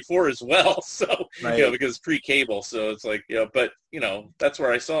Channel 44 as well. So, because it's pre-cable. So it's like, but that's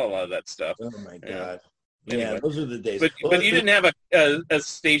where I saw a lot of that stuff. Oh my God. Yeah, those are the days. But you didn't have a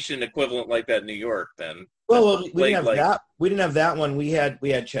station equivalent like that in New York then? Well, we didn't have that. We didn't have that one. We had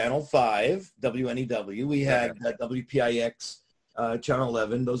Channel 5, WNEW. We had WPIX. Channel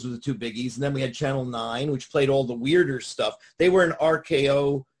 11, those were the two biggies. And then we had Channel 9, which played all the weirder stuff. They were an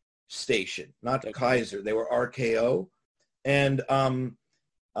RKO station, not Kaiser. They were RKO. And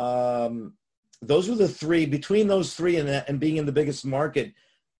those were the three. Between those three and being in the biggest market,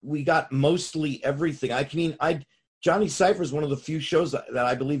 we got mostly everything. Johnny Cypher is one of the few shows that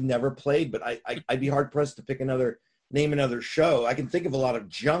I believe never played, but I'd be hard-pressed to name another show. I can think of a lot of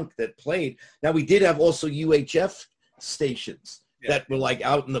junk that played. Now, we did have also UHF stations that were like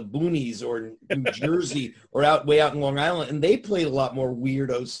out in the boonies or New Jersey or way out in Long Island, and they played a lot more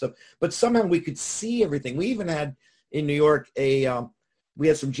weirdo stuff. But somehow we could see everything. We even had in New York we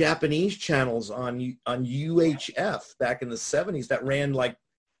had some Japanese channels on UHF back in the 70s that ran like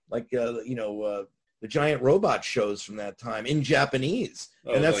the giant robot shows from that time in Japanese,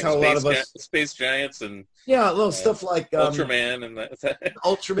 and that's how a lot of us Space Giants and little stuff like Ultraman and that.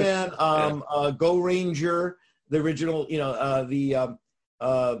 Ultraman, Go Ranger. The original,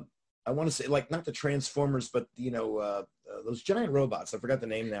 I want to say, like, not the Transformers, but, those giant robots. I forgot the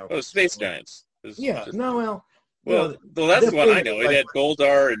name now. Oh, Space Giants. Yeah, well, that's the one I know. It had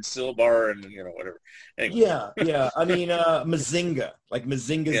Goldar and Silbar and, whatever. Anyway. Yeah. I mean, Mazinga, like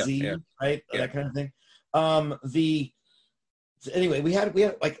Mazinga Z, right? Yeah. That kind of thing. Anyway, we had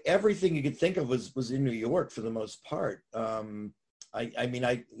like everything you could think of was in New York for the most part. We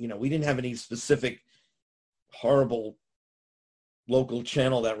didn't have any specific horrible local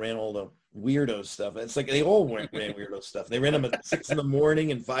channel that ran all the weirdo stuff. It's like they all ran weirdo stuff. They ran them at 6 in the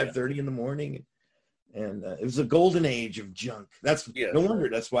morning and 5:30 in the morning, and it was a golden age of junk. No wonder.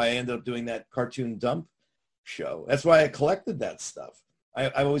 That's why I ended up doing that cartoon dump show. That's why I collected that stuff.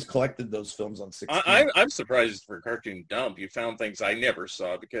 I always collected those films on 16. I'm surprised for Cartoon Dump you found things I never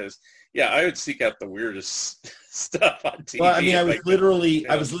saw because, I would seek out the weirdest stuff on TV. Well, I mean, I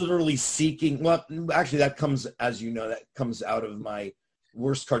was literally seeking. Well, actually, that comes, as you know, that comes out of my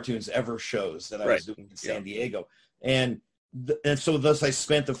worst cartoons ever shows that I was doing in San Diego, and so thus I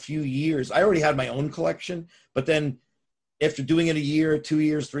spent a few years. I already had my own collection, but then after doing it a year, 2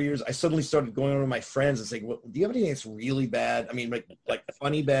 years, 3 years, I suddenly started going over to my friends and saying, well, do you have anything that's really bad? I mean, like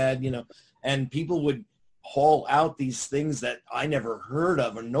funny bad, and people would haul out these things that I never heard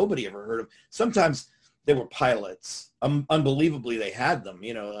of or nobody ever heard of. Sometimes they were pilots. Unbelievably, they had them.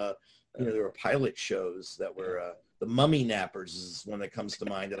 There were pilot shows that were the Mummy Nappers is one that comes to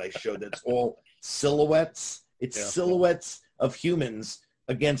mind that I showed. That's all silhouettes. It's silhouettes of humans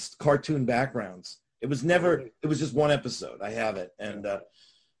against cartoon backgrounds. It was never. It was just one episode. I have it, and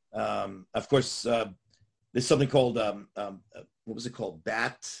of course, there's something called what was it called?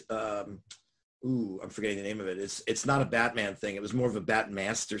 Bat. I'm forgetting the name of it. It's not a Batman thing. It was more of a Bat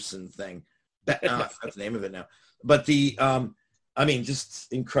Masterson thing. That's the name of it now. But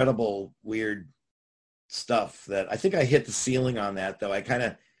just incredible, weird stuff that I think I hit the ceiling on that, though. I kind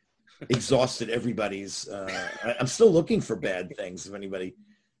of exhausted everybody's. I'm still looking for bad things. If anybody,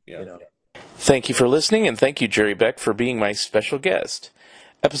 Thank you for listening, and thank you, Jerry Beck, for being my special guest.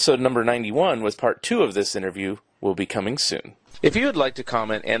 Episode number 91 with part 2 of this interview will be coming soon. If you would like to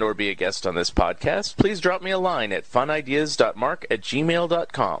comment and or be a guest on this podcast, please drop me a line at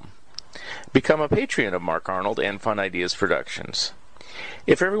funideas.mark@gmail.com. Become a Patreon of Mark Arnold and Fun Ideas Productions.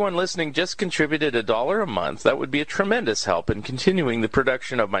 If everyone listening just contributed $1 a month, that would be a tremendous help in continuing the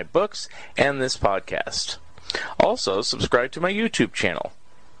production of my books and this podcast. Also, subscribe to my YouTube channel.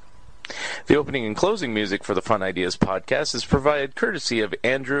 The opening and closing music for the Fun Ideas podcast is provided courtesy of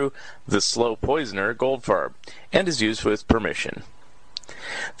Andrew the Slow Poisoner Goldfarb and is used with permission.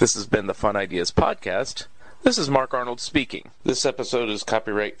 This has been the Fun Ideas podcast. This is Mark Arnold speaking. This episode is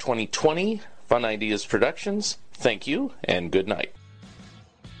copyright 2020, Fun Ideas Productions. Thank you, and good night.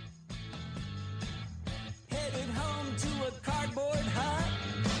 Headed home to a cardboard hut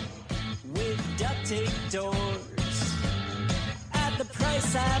with duct tape doors. At the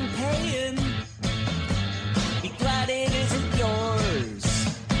price I'm paying, be glad it isn't yours.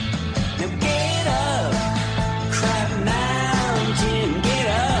 Now get up, Crab Mountain, get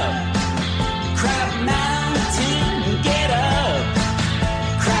up. Crab Mountain, get up.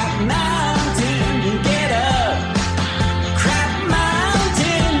 Crab Mountain, get up. Crab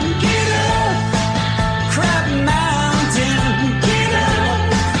Mountain, get up. Crab Mountain, get up.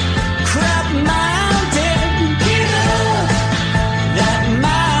 Crab Mountain, get up. That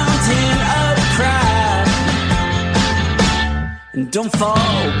mountain of crab. And don't fall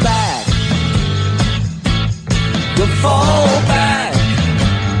back. Don't fall back.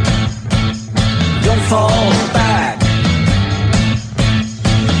 Don't fall